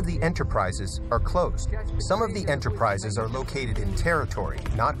 most of the enterprises are closed. Some of the enterprises are located in territory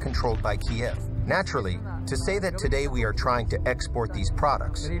not controlled by Kiev. Naturally, to say that today we are trying to export these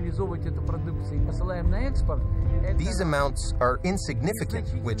products, these amounts are insignificant,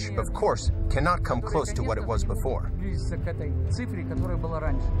 which, of course, cannot come close to what it was before.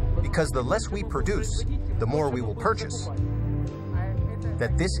 Because the less we produce, the more we will purchase.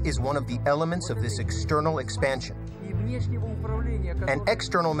 That this is one of the elements of this external expansion and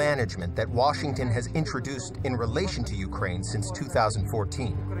external management that Washington has introduced in relation to Ukraine since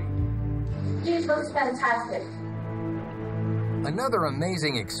 2014. It was fantastic. Another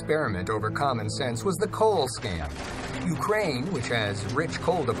amazing experiment over common sense was the coal scam. Ukraine, which has rich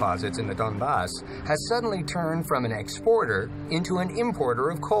coal deposits in the Donbass, has suddenly turned from an exporter into an importer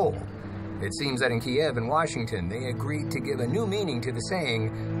of coal. It seems that in Kiev and Washington, they agreed to give a new meaning to the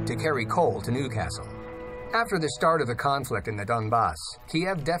saying, to carry coal to Newcastle. After the start of the conflict in the Donbass,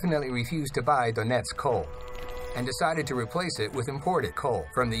 Kiev definitely refused to buy Donetsk coal and decided to replace it with imported coal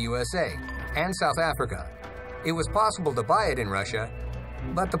from the USA and South Africa. It was possible to buy it in Russia,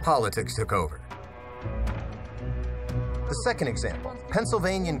 but the politics took over. The second example,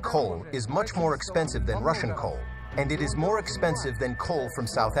 Pennsylvanian coal is much more expensive than Russian coal, and it is more expensive than coal from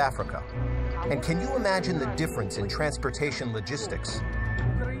South Africa. And can you imagine the difference in transportation logistics?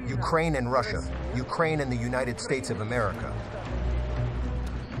 Ukraine and Russia, Ukraine and the United States of America,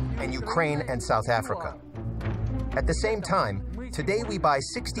 and Ukraine and South Africa. At the same time, today we buy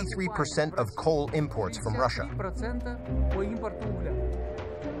 63% of coal imports from Russia.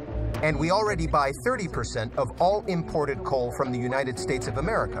 And we already buy 30% of all imported coal from the United States of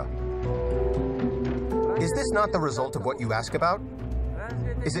America. Is this not the result of what you ask about?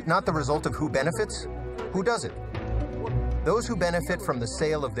 Is it not the result of who benefits? Who does it? Those who benefit from the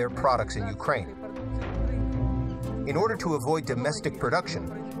sale of their products in Ukraine. In order to avoid domestic production,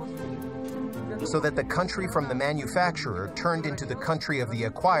 so that the country from the manufacturer turned into the country of the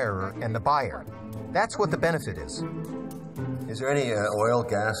acquirer and the buyer. That's what the benefit is. Is there any oil,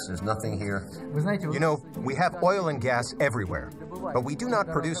 gas? There's nothing here. You know, we have oil and gas everywhere, but we do not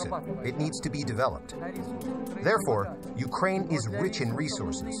produce it. It needs to be developed. Therefore, Ukraine is rich in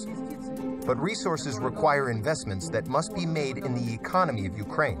resources. But resources require investments that must be made in the economy of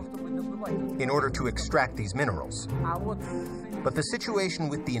Ukraine in order to extract these minerals. But the situation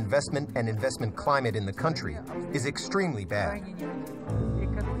with the investment and investment climate in the country is extremely bad.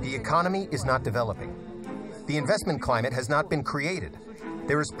 The economy is not developing. The investment climate has not been created.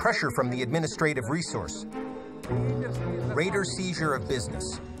 There is pressure from the administrative resource. Raider seizure of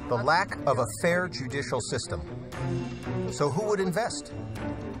business. The lack of a fair judicial system. So who would invest?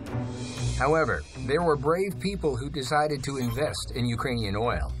 However, there were brave people who decided to invest in Ukrainian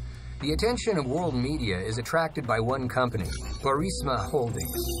oil. The attention of world media is attracted by one company, Burisma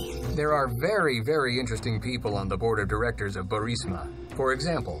Holdings. There are very, very interesting people on the board of directors of Burisma. For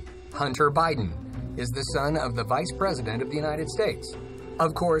example, Hunter Biden is the son of the Vice President of the United States.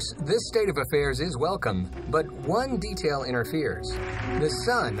 Of course, this state of affairs is welcome, but one detail interferes. The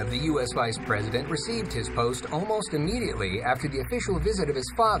son of the U.S. Vice President received his post almost immediately after the official visit of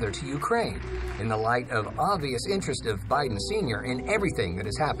his father to Ukraine, in the light of obvious interest of Biden Sr. in everything that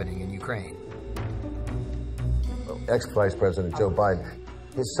is happening in Ukraine. Ex-Vice President Joe Biden,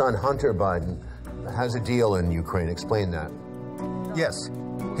 his son Hunter Biden has a deal in Ukraine. Explain that. Yes.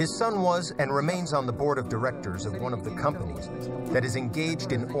 His son was and remains on the board of directors of one of the companies that is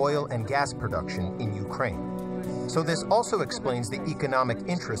engaged in oil and gas production in Ukraine. So this also explains the economic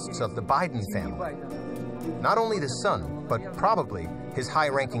interests of the Biden family. Not only the son, but probably his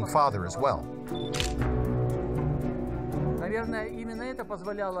high-ranking father as well.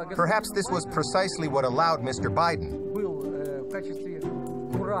 Perhaps this was precisely what allowed Mr. Biden,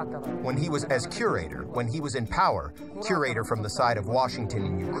 when he was as curator, when he was in power, curator from the side of Washington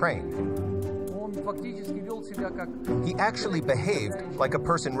in Ukraine. He actually behaved like a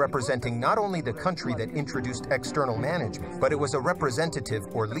person representing not only the country that introduced external management, but it was a representative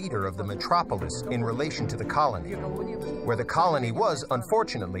or leader of the metropolis in relation to the colony, where the colony was,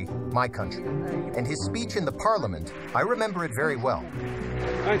 unfortunately, my country. And his speech in the parliament, I remember it very well.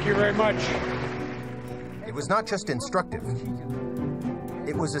 Thank you very much. It was not just instructive.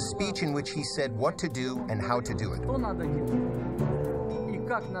 It was a speech in which he said what to do and how to do it.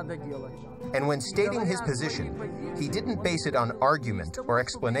 And when stating his position, he didn't base it on argument or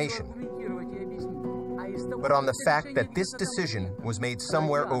explanation, but on the fact that this decision was made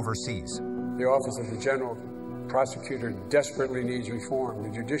somewhere overseas. The Office of the General Prosecutor desperately needs reform. The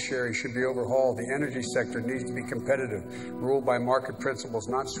judiciary should be overhauled. The energy sector needs to be competitive, ruled by market principles,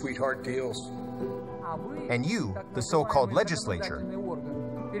 not sweetheart deals. And you, the so-called legislature,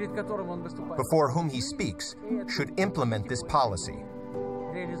 before whom he speaks, should implement this policy.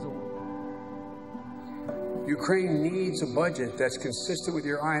 Ukraine needs a budget that's consistent with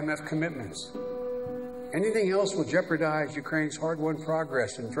your IMF commitments. Anything else will jeopardize Ukraine's hard-won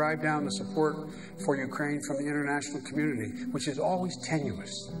progress and drive down the support for Ukraine from the international community, which is always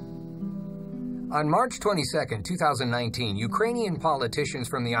tenuous. On March 22, 2019, Ukrainian politicians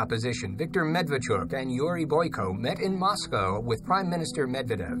from the opposition, Viktor Medvedchuk and Yuri Boyko, met in Moscow with Prime Minister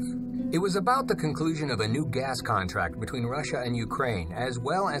Medvedev. It was about the conclusion of a new gas contract between Russia and Ukraine, as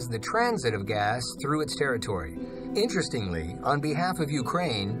well as the transit of gas through its territory. Interestingly, on behalf of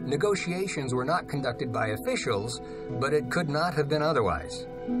Ukraine, negotiations were not conducted by officials, but it could not have been otherwise.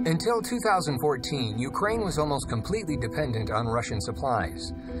 Until 2014, Ukraine was almost completely dependent on Russian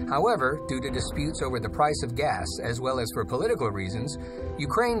supplies. However, due to disputes over the price of gas, as well as for political reasons,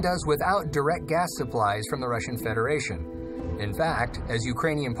 Ukraine does without direct gas supplies from the Russian Federation. In fact, as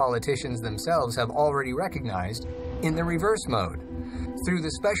Ukrainian politicians themselves have already recognized, in the reverse mode. Through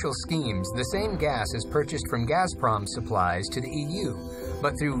the special schemes, the same gas is purchased from Gazprom's supplies to the EU,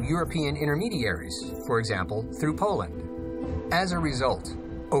 but through European intermediaries, for example, through Poland. As a result,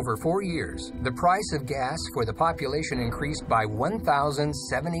 over 4 years, the price of gas for the population increased by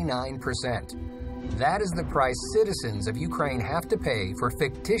 1,079%. That is the price citizens of Ukraine have to pay for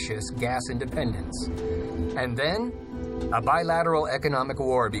fictitious gas independence. And then, a bilateral economic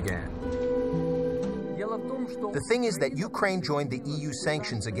war began. The thing is that Ukraine joined the EU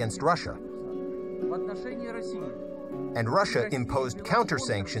sanctions against Russia, and Russia imposed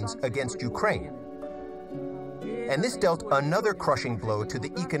counter-sanctions against Ukraine. And this dealt another crushing blow to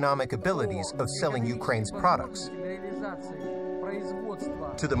the economic abilities of selling Ukraine's products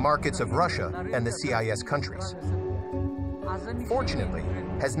to the markets of Russia and the CIS countries. Fortunately,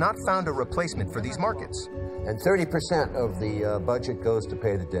 has not found a replacement for these markets. And 30% of the budget goes to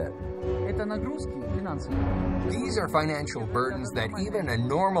pay the debt. These are financial burdens that even a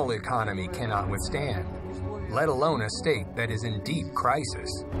normal economy cannot withstand, let alone a state that is in deep crisis.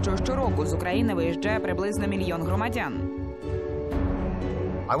 Щороку з України виїжджає приблизно 1 мільйон громадян.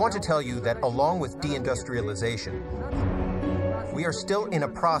 I want to tell you that along with deindustrialization, we are still in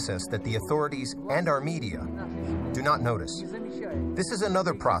a process that the authorities and our media do not notice. This is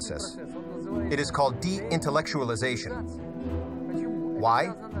another process. It is called de-intellectualization. Why?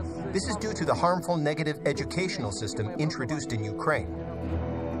 This is due to the harmful negative educational system introduced in Ukraine.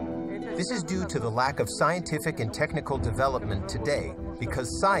 This is due to the lack of scientific and technical development today because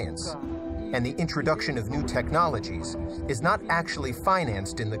science and the introduction of new technologies is not actually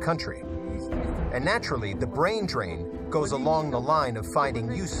financed in the country. And naturally, the brain drain goes along the line of finding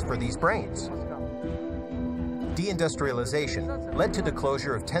use for these brains. Deindustrialization led to the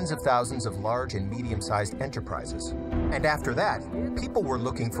closure of tens of thousands of large and medium-sized enterprises. And after that, people were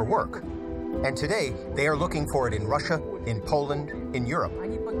looking for work. And today, they are looking for it in Russia, in Poland, in Europe.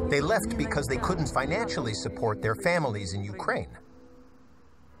 They left because they couldn't financially support their families in Ukraine.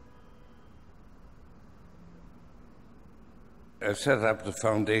 I set up the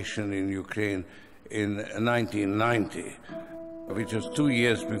foundation in Ukraine in 1990, which was 2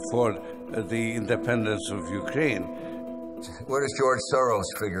 years before the independence of Ukraine. Where does George Soros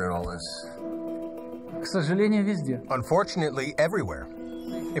figure in all this? К сожалению, везде. Unfortunately, everywhere.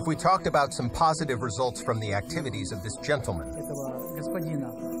 If we talked about some positive results from the activities of this gentleman,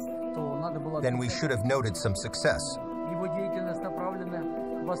 then we should have noted some success.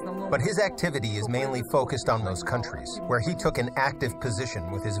 But his activity is mainly focused on those countries where he took an active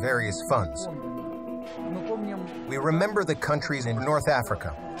position with his various funds. We remember the countries in North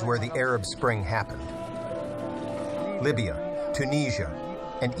Africa where the Arab Spring happened. Libya, Tunisia,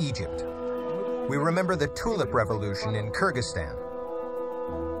 and Egypt. We remember the Tulip Revolution in Kyrgyzstan.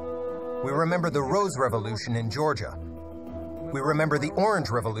 We remember the Rose Revolution in Georgia. We remember the Orange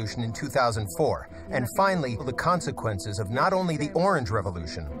Revolution in 2004. And finally, the consequences of not only the Orange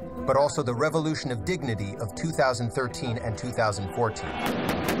Revolution, but also the Revolution of Dignity of 2013 and 2014.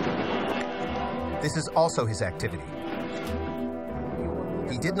 This is also his activity.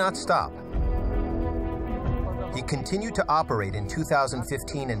 He did not stop. He continued to operate in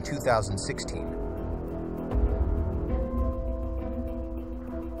 2015 and 2016.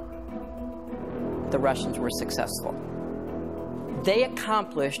 The Russians were successful. They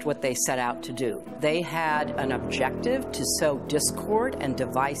accomplished what they set out to do. They had an objective to sow discord and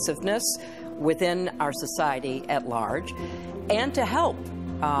divisiveness within our society at large and to help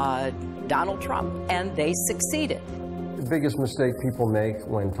Donald Trump, and they succeeded. The biggest mistake people make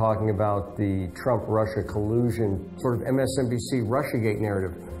when talking about the Trump-Russia collusion, sort of MSNBC Russiagate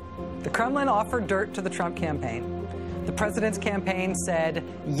narrative. The Kremlin offered dirt to the Trump campaign. The president's campaign said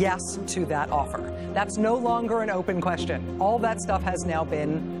yes to that offer. That's no longer an open question. All that stuff has now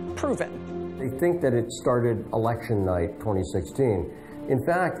been proven. They think that it started election night 2016. In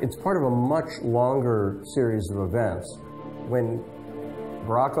fact, it's part of a much longer series of events. When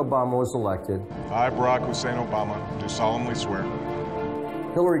Barack Obama was elected, I, Barack Hussein Obama, do solemnly swear.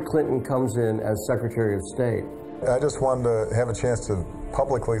 Hillary Clinton comes in as Secretary of State. I just wanted to have a chance to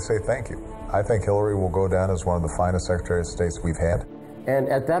publicly say thank you. I think Hillary will go down as one of the finest Secretaries of States we've had. And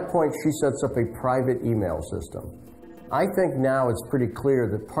at that point, she sets up a private email system. I think now it's pretty clear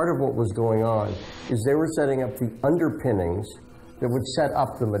that part of what was going on is they were setting up the underpinnings that would set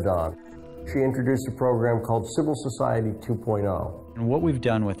up the Maidan. She introduced a program called Civil Society 2.0. And what we've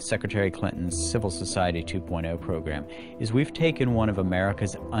done with Secretary Clinton's Civil Society 2.0 program is we've taken one of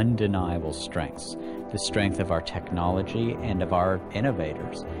America's undeniable strengths, the strength of our technology and of our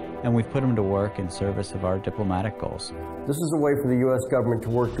innovators, and we've put them to work in service of our diplomatic goals. This is a way for the U.S. government to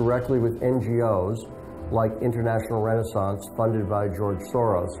work directly with NGOs like International Renaissance, funded by George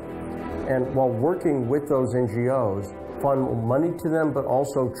Soros. And while working with those NGOs, fund money to them, but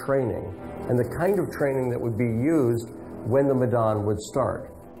also training, and the kind of training that would be used when the Maidan would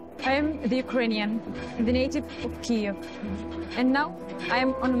start. I am the Ukrainian, the native of Kiev, and now I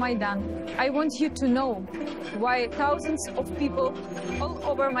am on Maidan. I want you to know why thousands of people all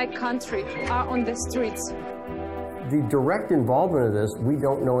over my country are on the streets. The direct involvement of this, we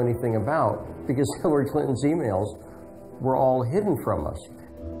don't know anything about, because Hillary Clinton's emails were all hidden from us.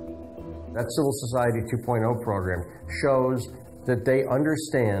 That Civil Society 2.0 program shows that they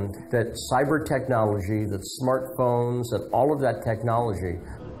understand that cyber technology, that smartphones, that all of that technology,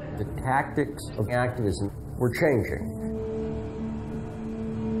 the tactics of activism were changing.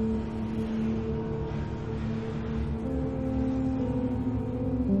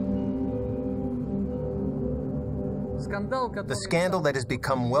 The scandal that has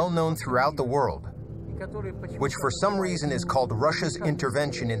become well known throughout the world, which for some reason is called Russia's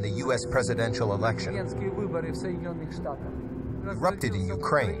intervention in the U.S. presidential election, erupted in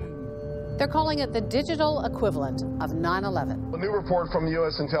Ukraine. They're calling it the digital equivalent of 9/11. A new report from the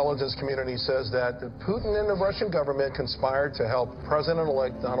U.S. intelligence community says that Putin and the Russian government conspired to help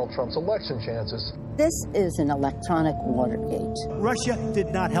President-elect Donald Trump's election chances. This is an electronic Watergate. Russia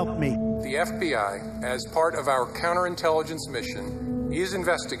did not help me. The FBI, as part of our counterintelligence mission, is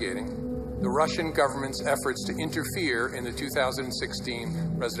investigating the Russian government's efforts to interfere in the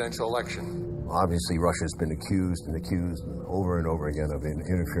 2016 presidential election. Obviously, Russia's been accused over and over again of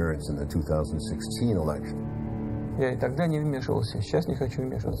interference in the 2016 election. Я и тогда не вмешивался, сейчас не хочу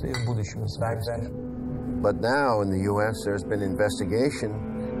вмешиваться, и в будущем не собираюсь. But now in the U.S. there's been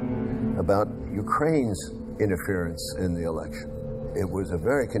investigation about Ukraine's interference in the election. It was a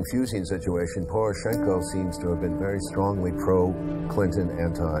very confusing situation. Poroshenko seems to have been very strongly pro-Clinton,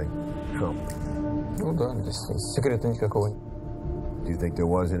 anti-Trump. Ну да, здесь секрета никакого. Do you think there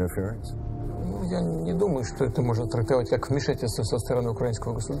was interference? Я не думаю, что это можно трактовать как вмешательство со стороны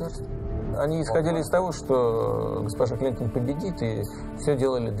украинского государства. Они исходили из того, что госпожа Клинтон победит, и все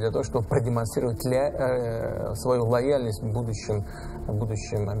делали для того, чтобы продемонстрировать свою лояльность будущим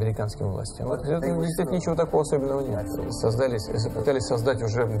американским властям. Вот, действительно, ничего такого особенного нет. Пытались создать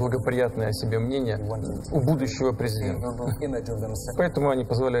уже благоприятное о себе мнение у будущего президента. Поэтому они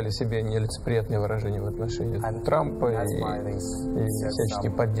позволяли себе нелицеприятные выражения в отношении Трампа и всячески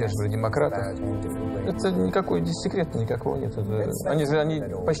поддерживали демократов. Это никакой здесь секрета никакого нет. Они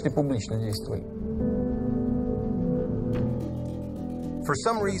почти публично действовали. For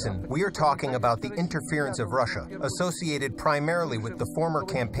some reason, we are talking about the interference of Russia, associated primarily with the former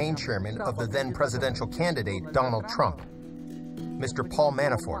campaign chairman of the then presidential candidate, Donald Trump, Mr. Paul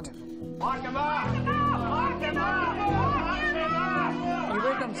Manafort.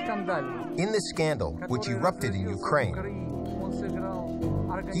 In this scandal, which erupted in Ukraine,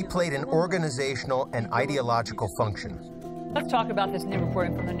 he played an organizational and ideological function. Let's talk about this new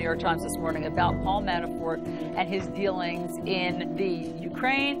reporting from the New York Times this morning about Paul Manafort and his dealings in the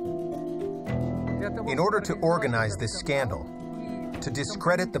Ukraine. In order to organize this scandal, to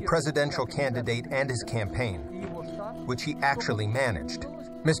discredit the presidential candidate and his campaign, which he actually managed,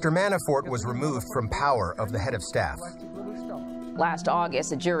 Mr. Manafort was removed from power of the head of staff. Last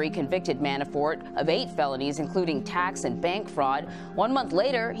August, a jury convicted Manafort of 8 felonies, including tax and bank fraud. 1 month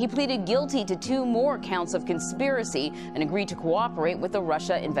later, he pleaded guilty to 2 more counts of conspiracy and agreed to cooperate with the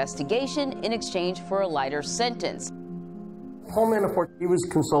Russia investigation in exchange for a lighter sentence. Paul Manafort, he was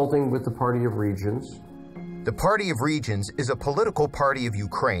consulting with the Party of Regions. The Party of Regions is a political party of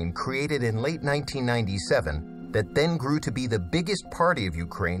Ukraine created in late 1997 that then grew to be the biggest party of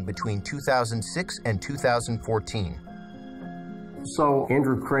Ukraine between 2006 and 2014. So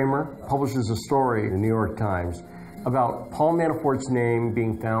Andrew Kramer publishes a story in the New York Times about Paul Manafort's name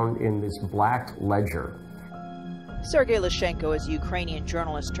being found in this black ledger. Sergei Lyshenko is a Ukrainian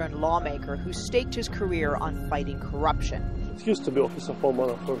journalist turned lawmaker who staked his career on fighting corruption. It used to be office of Paul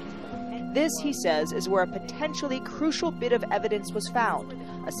Manafort. This, he says, is where a potentially crucial bit of evidence was found,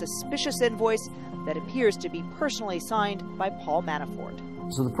 a suspicious invoice that appears to be personally signed by Paul Manafort.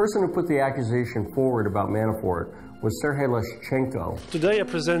 So the person who put the accusation forward about Manafort was Sergei Leshchenko. Today I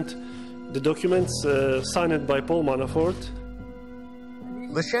present the documents signed by Paul Manafort.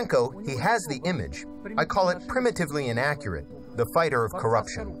 Leshchenko, he has the image. I call it primitively inaccurate, the fighter of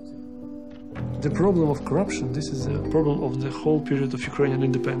corruption. The problem of corruption, this is a problem of the whole period of Ukrainian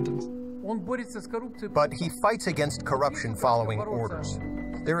independence. But he fights against corruption following orders.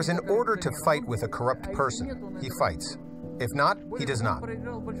 There is an order to fight with a corrupt person. He fights. If not, he does not.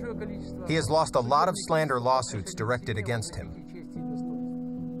 He has lost a lot of slander lawsuits directed against him.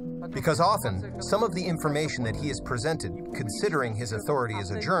 Because often, some of the information that he has presented, considering his authority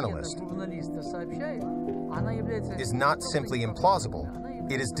as a journalist, is not simply implausible,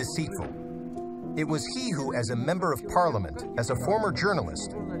 it is deceitful. It was he who, as a member of parliament, as a former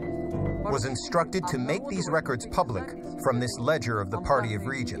journalist, was instructed to make these records public from this ledger of the Party of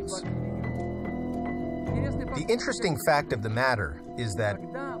Regions. The interesting fact of the matter is that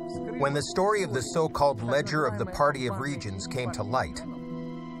when the story of the so-called ledger of the Party of Regions came to light,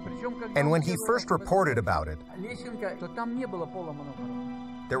 and when he first reported about it,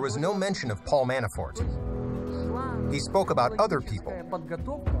 there was no mention of Paul Manafort. He spoke about other people.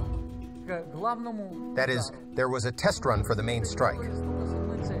 That is, there was a test run for the main strike.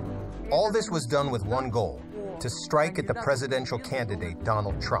 All this was done with one goal, to strike at the presidential candidate,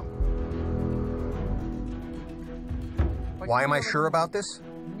 Donald Trump. Why am I sure about this?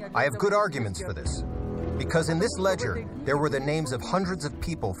 I have good arguments for this. Because in this ledger, there were the names of hundreds of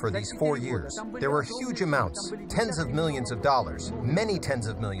people for these 4 years. There were huge amounts, tens of millions of dollars, many tens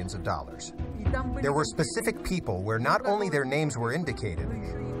of millions of dollars. There were specific people where not only their names were indicated,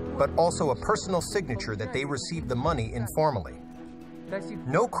 but also a personal signature that they received the money informally.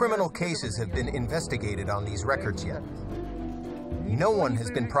 No criminal cases have been investigated on these records yet. No one has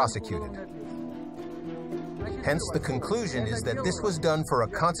been prosecuted. Hence, the conclusion is that this was done for a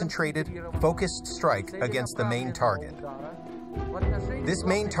concentrated, focused strike against the main target. This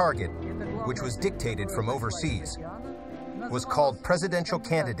main target, which was dictated from overseas, was called presidential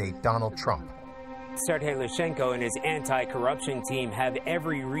candidate Donald Trump. Sergei Leshchenko and his anti-corruption team have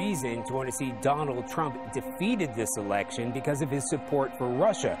every reason to want to see Donald Trump defeated this election because of his support for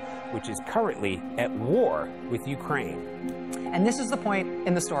Russia, which is currently at war with Ukraine. And this is the point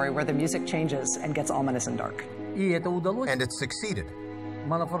in the story where the music changes and gets ominous and dark. And it succeeded.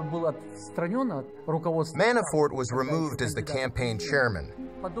 Manafort was removed as the campaign chairman.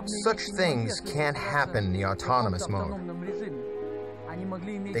 Such things can't happen in the autonomous mode.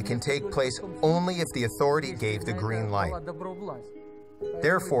 They can take place only if the authority gave the green light.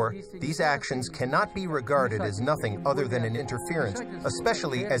 Therefore, these actions cannot be regarded as nothing other than an interference,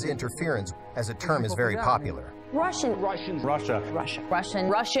 especially as interference, as a term is very popular. Russian election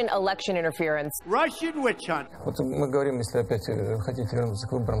interference. Russian witch hunt. Вот мы говорим, если опять хотите вернуться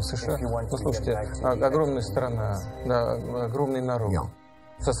к выборам в США, послушайте, огромная страна, да, огромный народ,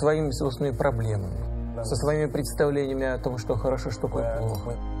 со своими собственными проблемами, со своими представлениями о том, что хорошо, что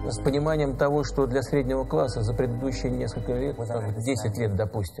плохо, с пониманием того, что для среднего класса за предыдущие несколько лет, 10 лет,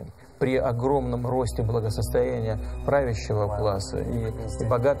 допустим, при огромном росте благосостояния правящего класса и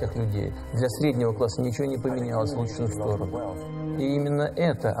богатых людей, для среднего класса ничего не поменялось в лучшую сторону. И именно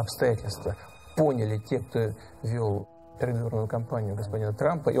это обстоятельство поняли те, кто вел предвыборную кампанию господина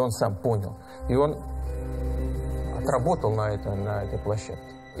Трампа, и он сам понял. И он отработал на этой площадке.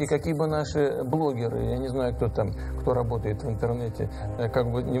 И какие бы наши блогеры, я не знаю, кто там, кто работает в интернете,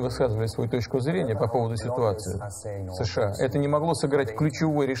 как бы не высказывали свою точку зрения по поводу ситуации в США, это не могло сыграть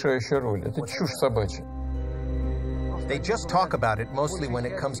ключевую решающую роль. Это чушь собачья. They just talk about it mostly when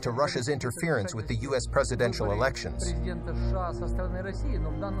it comes to Russia's interference with the U.S. presidential elections.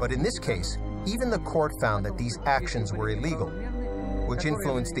 But in this case, even the court found that these actions were illegal, which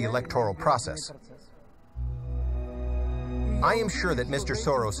influenced the electoral process. I am sure that Mr.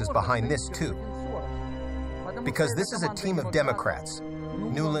 Soros is behind this too, because this is a team of Democrats,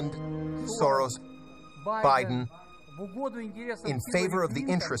 Nuland, Soros, Biden, in favor of the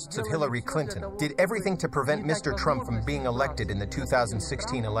interests of Hillary Clinton, did everything to prevent Mr. Trump from being elected in the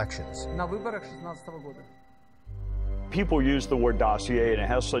 2016 elections. People use the word dossier and it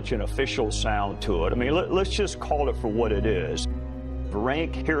has such an official sound to it. I mean, let's just call it for what it is.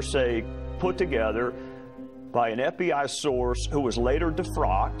 Rank hearsay put together by an FBI source who was later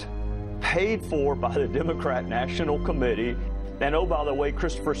defrocked, paid for by the Democrat National Committee, and oh, by the way,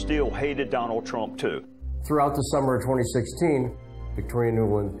 Christopher Steele hated Donald Trump too. Throughout the summer of 2016, Victoria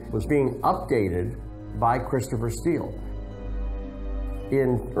Nuland was being updated by Christopher Steele.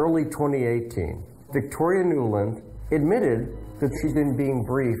 in early 2018, Victoria Nuland admitted that she'd been being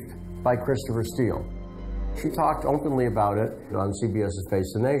briefed by Christopher Steele. She talked openly about it on CBS's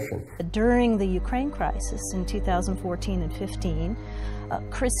Face the Nation. During the Ukraine crisis in 2014 and 15,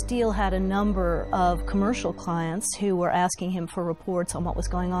 Chris Steele had a number of commercial clients who were asking him for reports on what was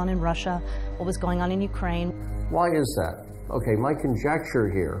going on in Russia, what was going on in Ukraine. Why is that? Okay, my conjecture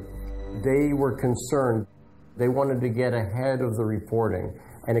here, they were concerned. They wanted to get ahead of the reporting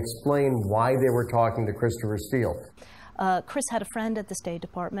and explain why they were talking to Christopher Steele. Chris had a friend at the State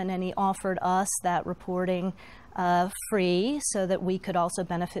Department, and he offered us that reporting free so that we could also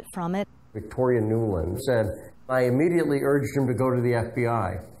benefit from it. Victoria Nuland said, I immediately urged him to go to the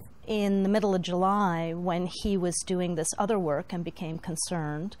FBI. In the middle of July, when he was doing this other work and became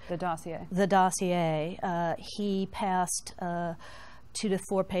concerned, the dossier, he passed 2 to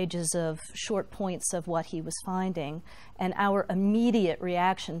 4 pages of short points of what he was finding, and our immediate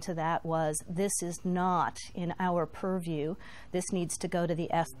reaction to that was, this is not in our purview. This needs to go to the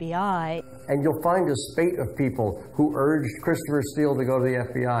FBI. And you'll find a spate of people who urged Christopher Steele to go to the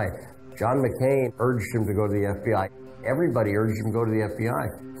FBI. John McCain urged him to go to the FBI. Everybody urged him to go to the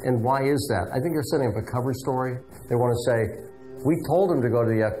FBI. And why is that? I think they're setting up a cover story. They want to say, we told him to go to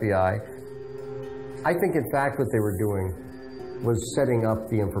the FBI. I think, in fact, what they were doing was setting up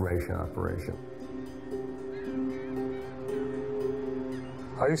the information operation.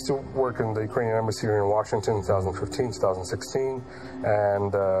 I used to work in the Ukrainian embassy here in Washington, 2015, 2016,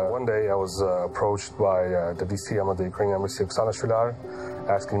 and one day I was approached by the DC of the Ukrainian embassy, Oksana Shular,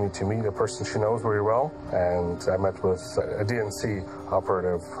 asking me to meet a person she knows very well, and I met with a DNC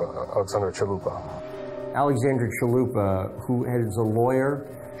operative, Alexandra Chalupa. Alexandra Chalupa, who is a lawyer,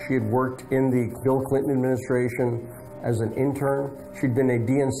 she had worked in the Bill Clinton administration as an intern. She'd been a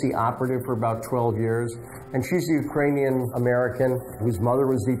DNC operative for about 12 years. And she's a Ukrainian-American whose mother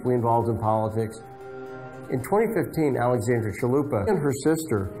was deeply involved in politics. In 2015, Alexandra Chalupa and her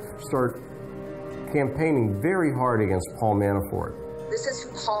sister start campaigning very hard against Paul Manafort. This is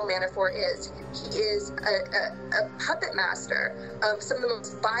who Paul Manafort is. He is a puppet master of some of the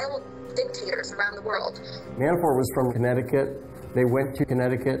most vile dictators around the world. Manafort was from Connecticut. They went to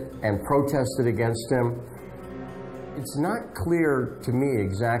Connecticut and protested against him. It's not clear to me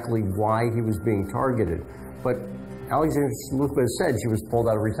exactly why he was being targeted, but Alexandra Chalupa said she was pulled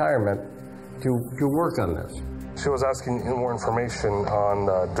out of retirement to work on this. She was asking more information on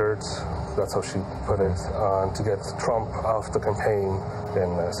dirt, that's how she put it, to get Trump off the campaign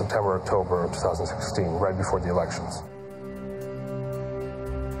in September, October of 2016, right before the elections.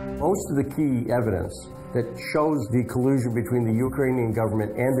 Most of the key evidence that shows the collusion between the Ukrainian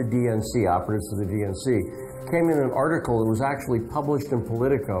government and the DNC, operatives of the DNC, came in an article that was actually published in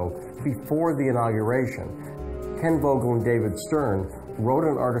Politico before the inauguration. Ken Vogel and David Stern wrote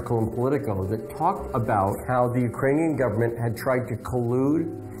an article in Politico that talked about how the Ukrainian government had tried to collude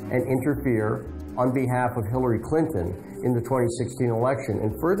and interfere on behalf of Hillary Clinton in the 2016 election.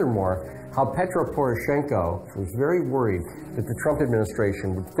 And furthermore, how Petro Poroshenko was very worried that the Trump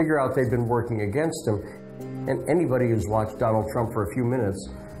administration would figure out they'd been working against him. And anybody who's watched Donald Trump for a few minutes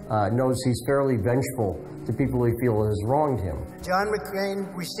knows he's fairly vengeful to people he feels has wronged him. John McCain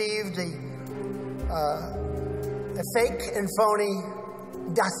received a fake and phony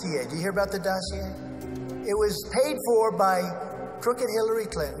dossier. Do you hear about the dossier? It was paid for by crooked Hillary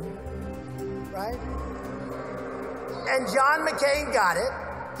Clinton, right? And John McCain got it.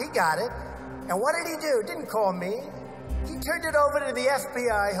 He got it. And what did he do? Didn't call me. He turned it over to the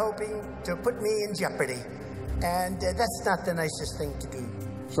FBI, hoping to put me in jeopardy. And that's not the nicest thing to do.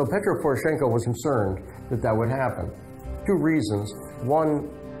 So Petro Poroshenko was concerned that that would happen. 2 reasons. One,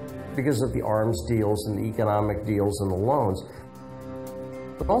 because of the arms deals and the economic deals and the loans.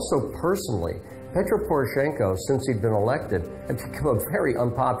 But also personally, Petro Poroshenko, since he'd been elected, had become a very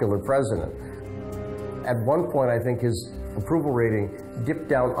unpopular president. At one point, I think his approval rating dipped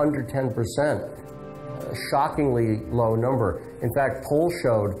down under 10%, a shockingly low number. In fact, polls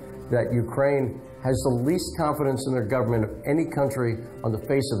showed that Ukraine has the least confidence in their government of any country on the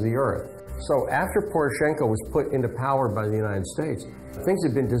face of the earth. So after Poroshenko was put into power by the United States, things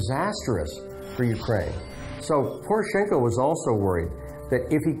had been disastrous for Ukraine. So Poroshenko was also worried that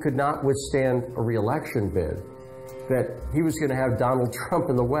if he could not withstand a re-election bid, that he was going to have Donald Trump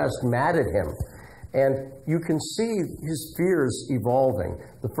in the West mad at him. And you can see his fears evolving.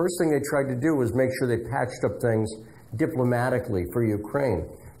 The first thing they tried to do was make sure they patched up things diplomatically for Ukraine.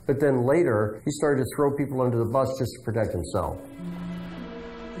 But then later, he started to throw people under the bus just to protect himself.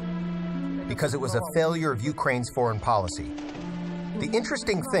 Because it was a failure of Ukraine's foreign policy. The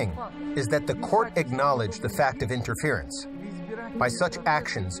interesting thing is that the court acknowledged the fact of interference. by such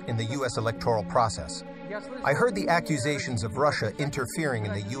actions in the U.S. electoral process. I heard the accusations of Russia interfering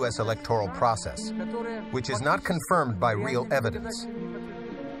in the U.S. electoral process, which is not confirmed by real evidence.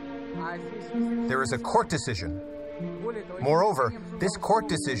 There is a court decision. Moreover, this court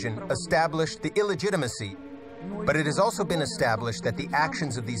decision established the illegitimacy, but it has also been established that the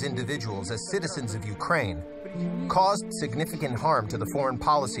actions of these individuals as citizens of Ukraine caused significant harm to the foreign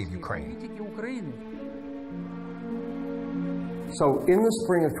policy of Ukraine. So in the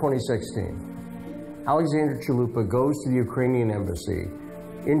spring of 2016, Alexandra Chalupa goes to the Ukrainian embassy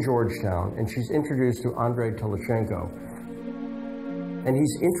in Georgetown, and she's introduced to Andrei Telyshenko. And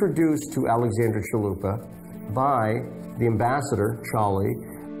he's introduced to Alexandra Chalupa by the ambassador, Charlie,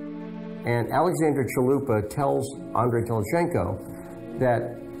 and Alexandra Chalupa tells Andrei Telyshenko that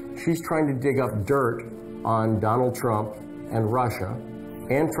she's trying to dig up dirt on Donald Trump and Russia,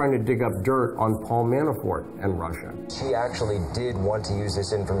 and trying to dig up dirt on Paul Manafort and Russia. She actually did want to use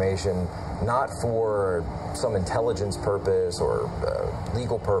this information not for some intelligence purpose or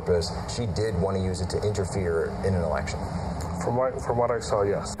legal purpose. She did want to use it to interfere in an election. From what I saw,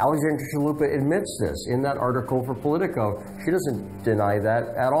 yes. Alexandra Chalupa admits this in that article for Politico. She doesn't deny that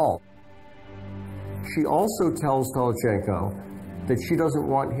at all. She also tells Telyshenko that she doesn't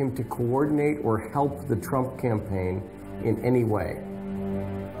want him to coordinate or help the Trump campaign in any way.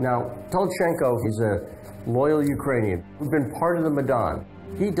 Now, Telyshenko is a loyal Ukrainian who's been part of the Maidan.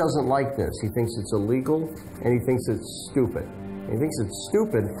 He doesn't like this. He thinks it's illegal, and he thinks it's stupid. And he thinks it's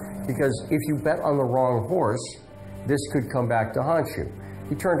stupid because if you bet on the wrong horse, this could come back to haunt you.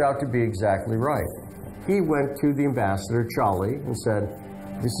 He turned out to be exactly right. He went to the ambassador, Charlie, and said,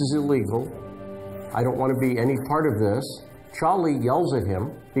 "This is illegal. I don't want to be any part of this." Charlie yells at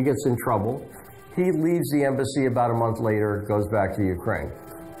him. He gets in trouble. He leaves the embassy about a month later, goes back to Ukraine.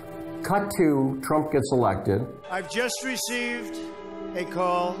 Cut to Trump gets elected. I've just received a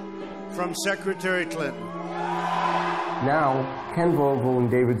call from Secretary Clinton. Now, Ken Vogel and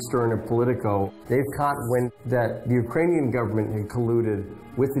David Stern of Politico, they've caught wind that the Ukrainian government had colluded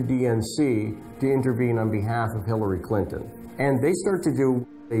with the DNC to intervene on behalf of Hillary Clinton. And they start to do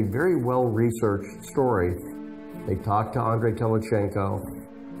a very well-researched story. They talk to Andrei Telyshenko.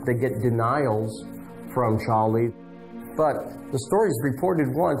 They get denials from Charlie. But the story is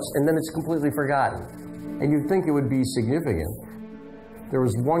reported once, and then it's completely forgotten. And you'd think it would be significant. There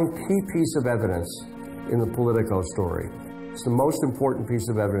was one key piece of evidence in the Politico story. It's the most important piece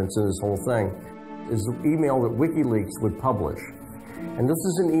of evidence in this whole thing, is the email that WikiLeaks would publish. And this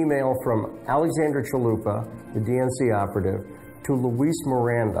is an email from Alexandra Chalupa, the DNC operative, to Luis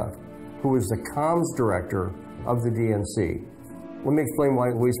Miranda, who is the comms director of the DNC. Let me explain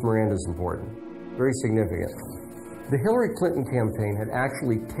why Luis Miranda is important. Very significant. The Hillary Clinton campaign had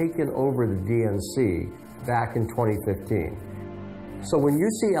actually taken over the DNC back in 2015. So when you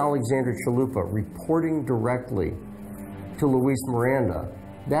see Alexandra Chalupa reporting directly to Luis Miranda,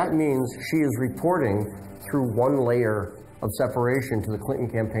 that means she is reporting through one layer of separation to the Clinton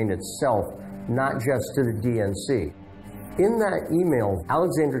campaign itself, not just to the DNC. In that email,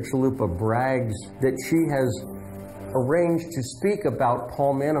 Alexandra Chalupa brags that she has arranged to speak about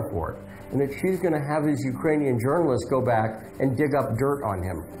Paul Manafort, and that she's going to have these Ukrainian journalists go back and dig up dirt on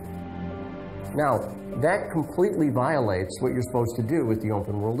him. Now, that completely violates what you're supposed to do with the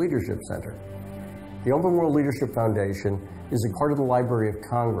Open World Leadership Center. The Open World Leadership Foundation is a part of the Library of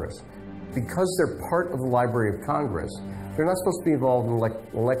Congress. Because they're part of the Library of Congress, they're not supposed to be involved in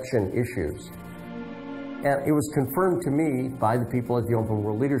election issues. And it was confirmed to me by the people at the Open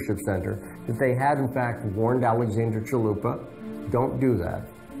World Leadership Center that they had, in fact, warned Alexandra Chalupa, don't do that.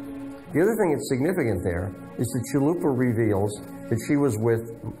 The other thing that's significant there is that Chalupa reveals that she was with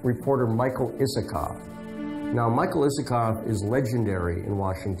reporter Michael Isikoff. Now, Michael Isikoff is legendary in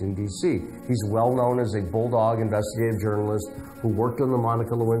Washington, D.C. He's well known as a bulldog investigative journalist who worked on the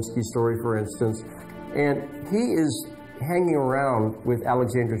Monica Lewinsky story, for instance. And he is hanging around with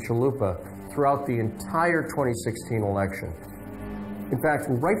Alexandra Chalupa throughout the entire 2016 election. In fact,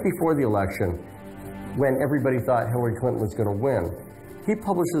 right before the election, when everybody thought Hillary Clinton was going to win, he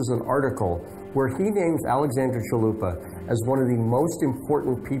publishes an article where he names Alexandra Chalupa as one of the most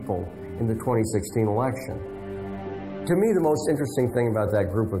important people in the 2016 election. To me, the most interesting thing about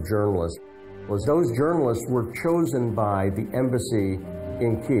that group of journalists was those journalists were chosen by the embassy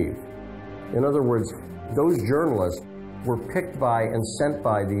in Kyiv. In other words, those journalists were picked by and sent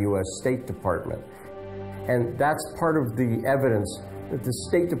by the U.S. State Department. And that's part of the evidence that the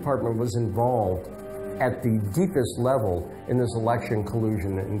State Department was involved at the deepest level in this election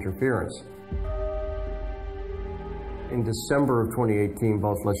collusion and interference. In December of 2018,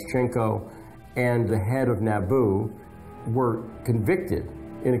 both Leshchenko and the head of NABU were convicted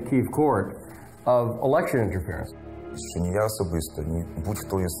in a Kyiv court of election interference. Що ні я особисто, ні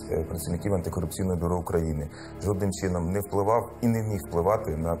будь-хто із працівників антикорупційного бюро України жодним чином не впливав і не міг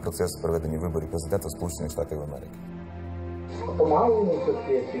впливати на процес проведення виборів президента Сполучених Штатів Америки.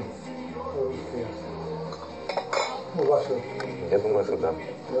 Я думаю, що так.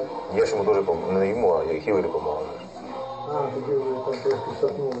 Я ж йому дуже допомагав. Не йому, а Хіларі допомагав.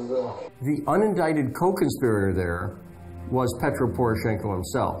 The unindicted co-conspirator there was Petro Poroshenko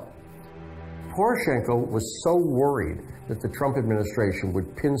himself. Poroshenko was so worried that the Trump administration would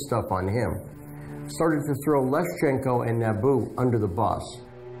pin stuff on him, started to throw Leshchenko and Nabu under the bus.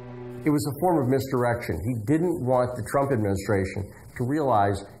 It was a form of misdirection. He didn't want the Trump administration to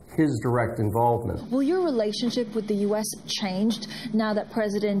realize his direct involvement. Will your relationship with the U.S. change now that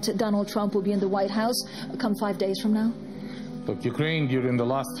President Donald Trump will be in the White House come 5 days from now? Look, Ukraine during the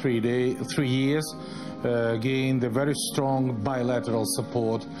last 3 years gained a very strong bilateral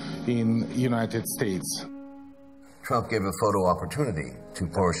support in the United States. Trump gave a photo opportunity to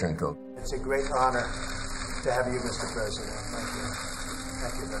Poroshenko. It's a great honor to have you, Mr. President. Thank you.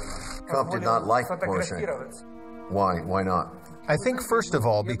 Thank you very much. Trump did not like Poroshenko. Why? Why not? I think, first of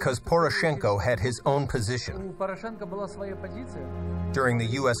all, because Poroshenko had his own position during the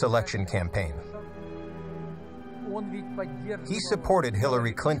U.S. election campaign. He supported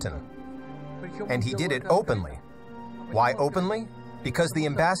Hillary Clinton, and he did it openly. Why openly? Because the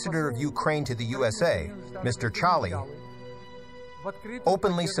ambassador of Ukraine to the USA, Mr. Chali,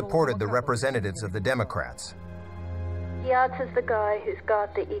 openly supported the representatives of the Democrats. Yats is the guy who's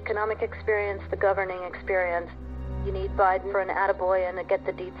got the economic experience, the governing experience. You need Biden for an attaboy and to get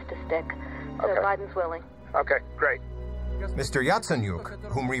the deeds to stick. So okay. Biden's willing. Okay, great. Mr. Yatsenyuk,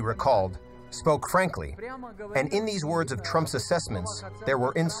 whom we recalled, spoke frankly, and in these words of Trump's assessments, there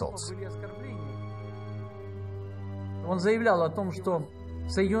were insults.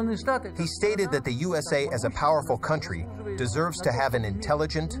 He stated that the USA as a powerful country deserves to have an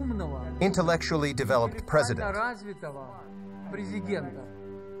intelligent, intellectually developed president.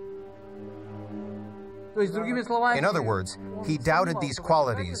 In other words, he doubted these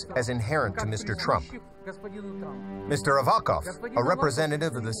qualities as inherent to Mr. Trump. Mr. Avakov, a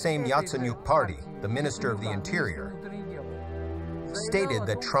representative of the same Yatsenyuk party, the Minister of the Interior, stated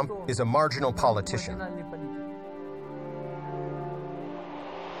that Trump is a marginal politician.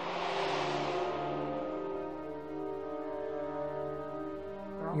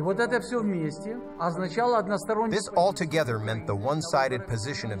 This altogether meant the one-sided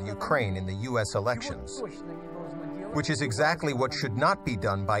position of Ukraine in the U.S. elections, which is exactly what should not be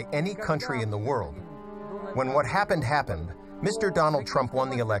done by any country in the world. When what happened happened, Mr. Donald Trump won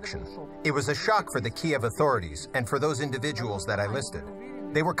the election. It was a shock for the Kiev authorities and for those individuals that I listed.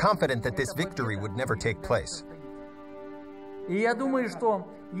 They were confident that this victory would never take place. I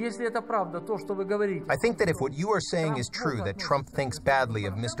think that if what you are saying is true, that Trump thinks badly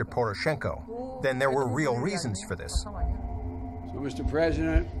of Mr. Poroshenko, then there were real reasons for this. So, Mr.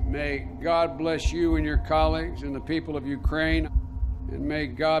 President, may God bless you and your colleagues and the people of Ukraine, and may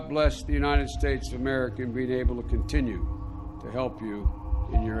God bless the United States of America in being able to continue to help you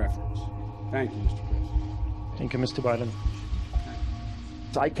in your efforts. Thank you, Mr. President. Thank you, Mr. Biden.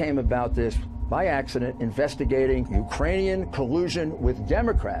 I came about this by accident investigating Ukrainian collusion with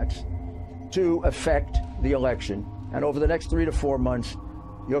Democrats to affect the election. And over the next 3 to 4 months,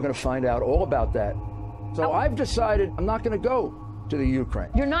 you're going to find out all about that. So I've decided I'm not going to go to the Ukraine.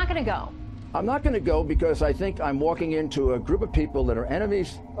 You're not going to go? I'm not going to go because I think I'm walking into a group of people that are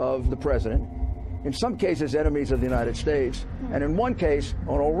enemies of the president, in some cases enemies of the United States, and in one case,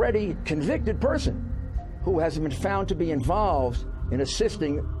 an already convicted person who has been found to be involved in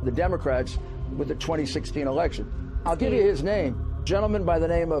assisting the Democrats with the 2016 election. I'll give you his name, a gentleman by the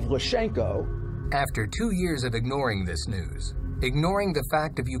name of Leshchenko. After 2 years of ignoring this news, ignoring the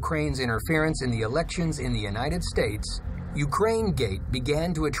fact of Ukraine's interference in the elections in the United States, Ukraine Gate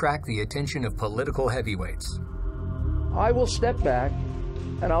began to attract the attention of political heavyweights. I will step back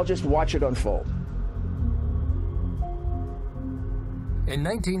and I'll just watch it unfold. In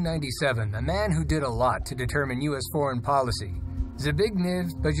 1997, a man who did a lot to determine U.S. foreign policy,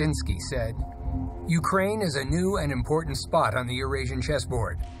 Zbigniew Brzezinski, said, "Ukraine is a new and important spot on the Eurasian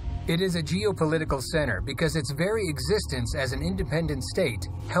chessboard. It is a geopolitical center because its very existence as an independent state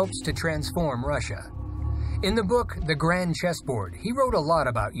helps to transform Russia." In the book, The Grand Chessboard, he wrote a lot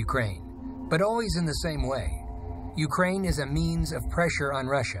about Ukraine, but always in the same way. Ukraine is a means of pressure on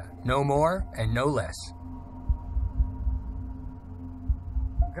Russia, no more and no less.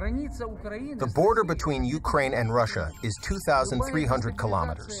 The border between Ukraine and Russia is 2,300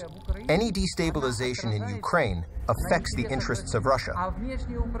 kilometers. Any destabilization in Ukraine affects the interests of Russia.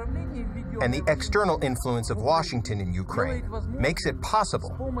 And the external influence of Washington in Ukraine makes it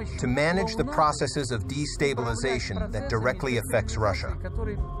possible to manage the processes of destabilization that directly affects Russia.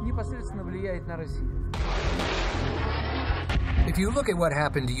 If you look at what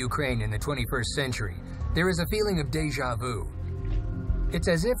happened to Ukraine in the 21st century, there is a feeling of déjà vu. It's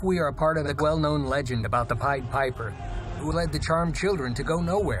as if we are part of the well-known legend about the Pied Piper who led the charmed children to go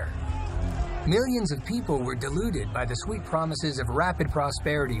nowhere. Millions of people were deluded by the sweet promises of rapid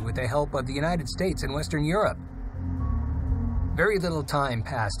prosperity with the help of the United States and Western Europe. Very little time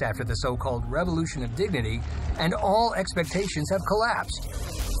passed after the so-called Revolution of Dignity, and all expectations have collapsed.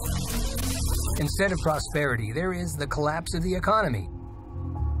 Instead of prosperity, there is the collapse of the economy,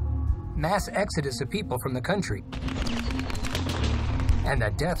 mass exodus of people from the country, and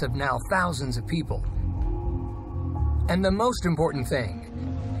the death of now thousands of people. And the most important thing,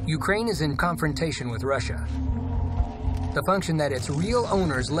 Ukraine is in confrontation with Russia. The function that its real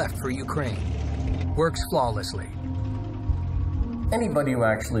owners left for Ukraine works flawlessly. Anybody who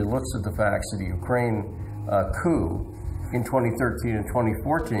actually looks at the facts of the Ukraine coup in 2013 and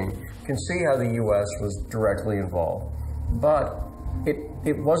 2014 can see how the U.S. was directly involved. But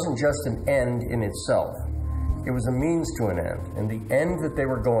it wasn't just an end in itself. It was a means to an end. And the end that they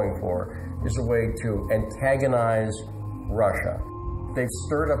were going for is a way to antagonize Russia. They've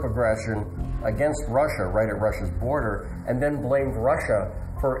stirred up aggression against Russia right at Russia's border and then blamed Russia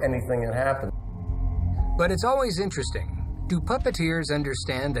for anything that happened. But it's always interesting. Do puppeteers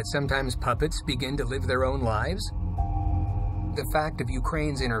understand that sometimes puppets begin to live their own lives? The fact of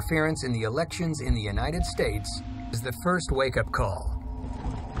Ukraine's interference in the elections in the United States is the first wake-up call.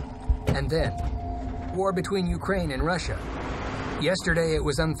 And then, war between Ukraine and Russia. Yesterday it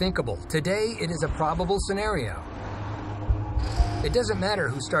was unthinkable. Today it is a probable scenario. It doesn't matter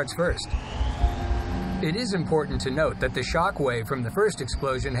who starts first. It is important to note that the shock wave from the first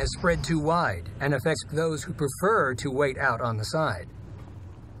explosion has spread too wide and affects those who prefer to wait out on the side.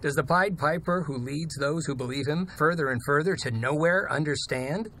 Does the Pied Piper who leads those who believe him further and further to nowhere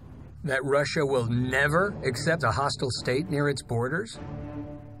understand that Russia will never accept a hostile state near its borders?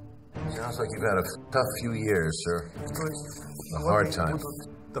 Sounds like you've had a tough few years, sir. A hard time.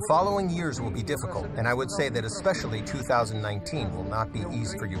 The following years will be difficult, and I would say that especially 2019 will not be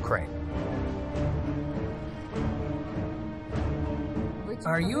easy for Ukraine.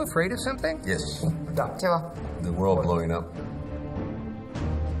 Are you afraid of something? Yes. The world blowing up.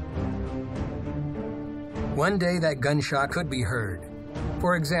 One day that gunshot could be heard.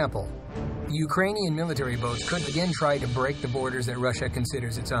 For example, the Ukrainian military boats could again try to break the borders that Russia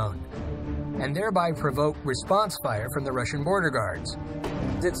considers its own, and thereby provoke response fire from the Russian border guards.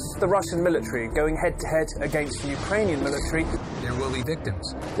 It's the Russian military going head-to-head against the Ukrainian military. There will be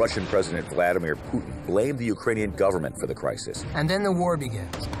victims. Russian President Vladimir Putin blamed the Ukrainian government for the crisis. And then the war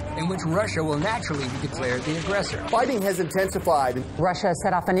begins, in which Russia will naturally be declared the aggressor. Fighting has intensified. Russia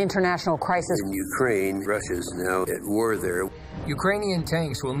set off an international crisis. In Ukraine, Russia is now at war there. Ukrainian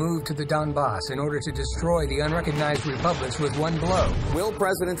tanks will move to the Donbass in order to destroy the unrecognized republics with one blow. Will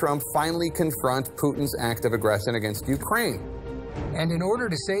President Trump finally confront Putin's act of aggression against Ukraine? And in order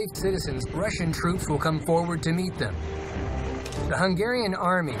to save citizens, Russian troops will come forward to meet them. The Hungarian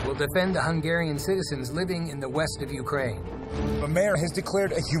army will defend the Hungarian citizens living in the west of Ukraine. The mayor has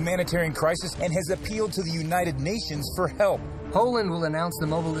declared a humanitarian crisis and has appealed to the United Nations for help. Poland will announce the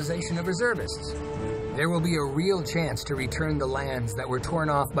mobilization of reservists. There will be a real chance to return the lands that were torn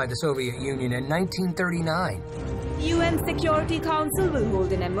off by the Soviet Union in 1939. UN Security Council will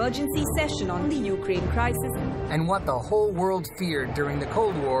hold an emergency session on the Ukraine crisis. And what the whole world feared during the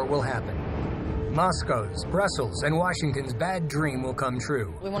Cold War will happen. Moscow's, Brussels, and Washington's bad dream will come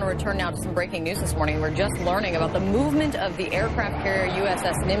true. We want to return now to some breaking news this morning. We're just learning about the movement of the aircraft carrier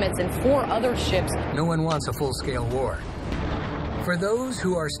USS Nimitz and 4 other ships. No one wants a full-scale war. For those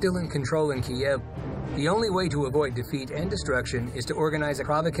who are still in control in Kiev, the only way to avoid defeat and destruction is to organize a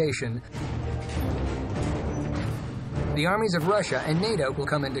provocation. The armies of Russia and NATO will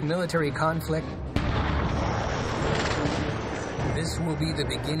come into military conflict. This will be the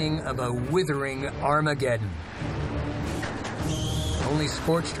beginning of a withering Armageddon. Only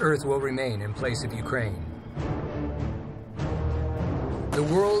scorched earth will remain in place of Ukraine. The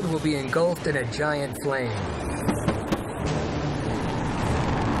world will be engulfed in a giant flame.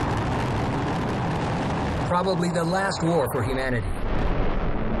 Probably the last war for humanity.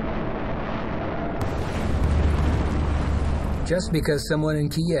 Just because someone in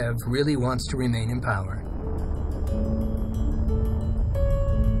Kiev really wants to remain in power.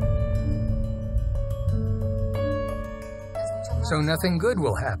 So nothing good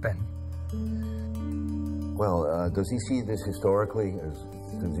will happen. Well, does he see this historically?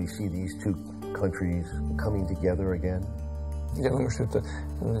 Does he see these two countries coming together again? Я думаю, что это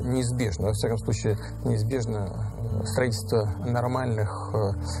неизбежно. Во всяком случае, неизбежно строительство нормальных,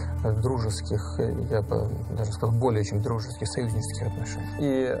 дружеских, я бы даже сказал, более чем дружеских, союзнических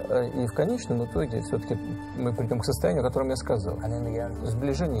отношений. И в конечном итоге все-таки мы придем к состоянию, о котором я сказал.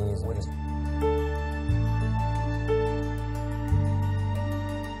 Сближение неизбежно.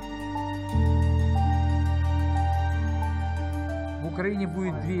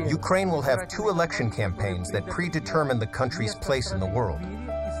 Ukraine will have two election campaigns that predetermine the country's place in the world,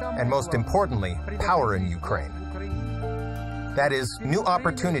 and most importantly, power in Ukraine. That is, new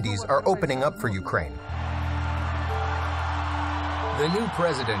opportunities are opening up for Ukraine. The new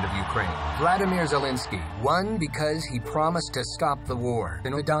president of Ukraine, Vladimir Zelensky, won because he promised to stop the war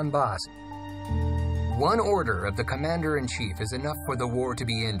in the Donbass. One order of the commander-in-chief is enough for the war to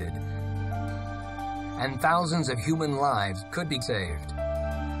be ended, and thousands of human lives could be saved.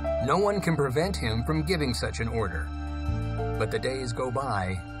 No one can prevent him from giving such an order. But the days go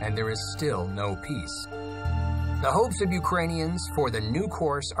by, and there is still no peace. The hopes of Ukrainians for the new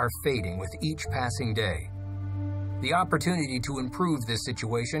course are fading with each passing day. The opportunity to improve this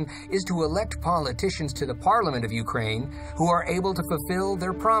situation is to elect politicians to the parliament of Ukraine who are able to fulfill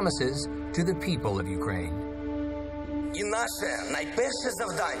their promises to the people of Ukraine. І наше найперше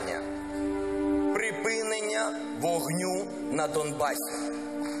завдання – припинення вогню на Донбасі.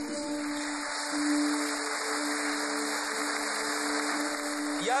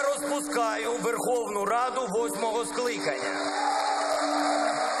 Я розпускаю Верховну Раду 8-го скликання.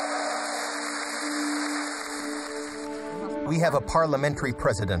 We have a parliamentary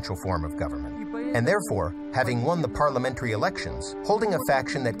presidential form of government, and therefore, having won the parliamentary elections, holding a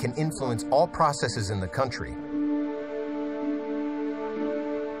faction that can influence all processes in the country,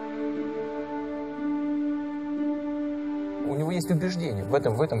 У него есть убеждения, в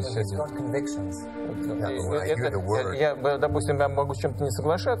этом все дело. Я, допустим, я могу с чем-то не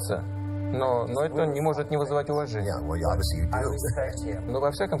соглашаться, но это не может не вызывать уважения. Но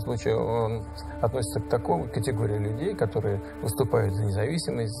во всяком случае он относится к такой категории людей, которые выступают за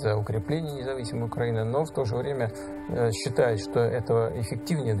независимость, за укрепление независимой Украины, но в то же время считает, что этого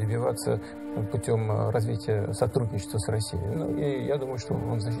эффективнее добиваться путем развития сотрудничества с Россией. Ну, и я думаю, что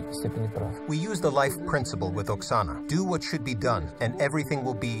он в значительной степени прав. We use the life principle with Oksana. Do what should be done, and everything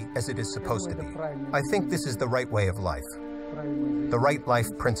will be as it is supposed to be. I think this is the right way of life. The right life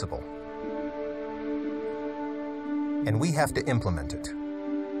principle. And we have to implement it.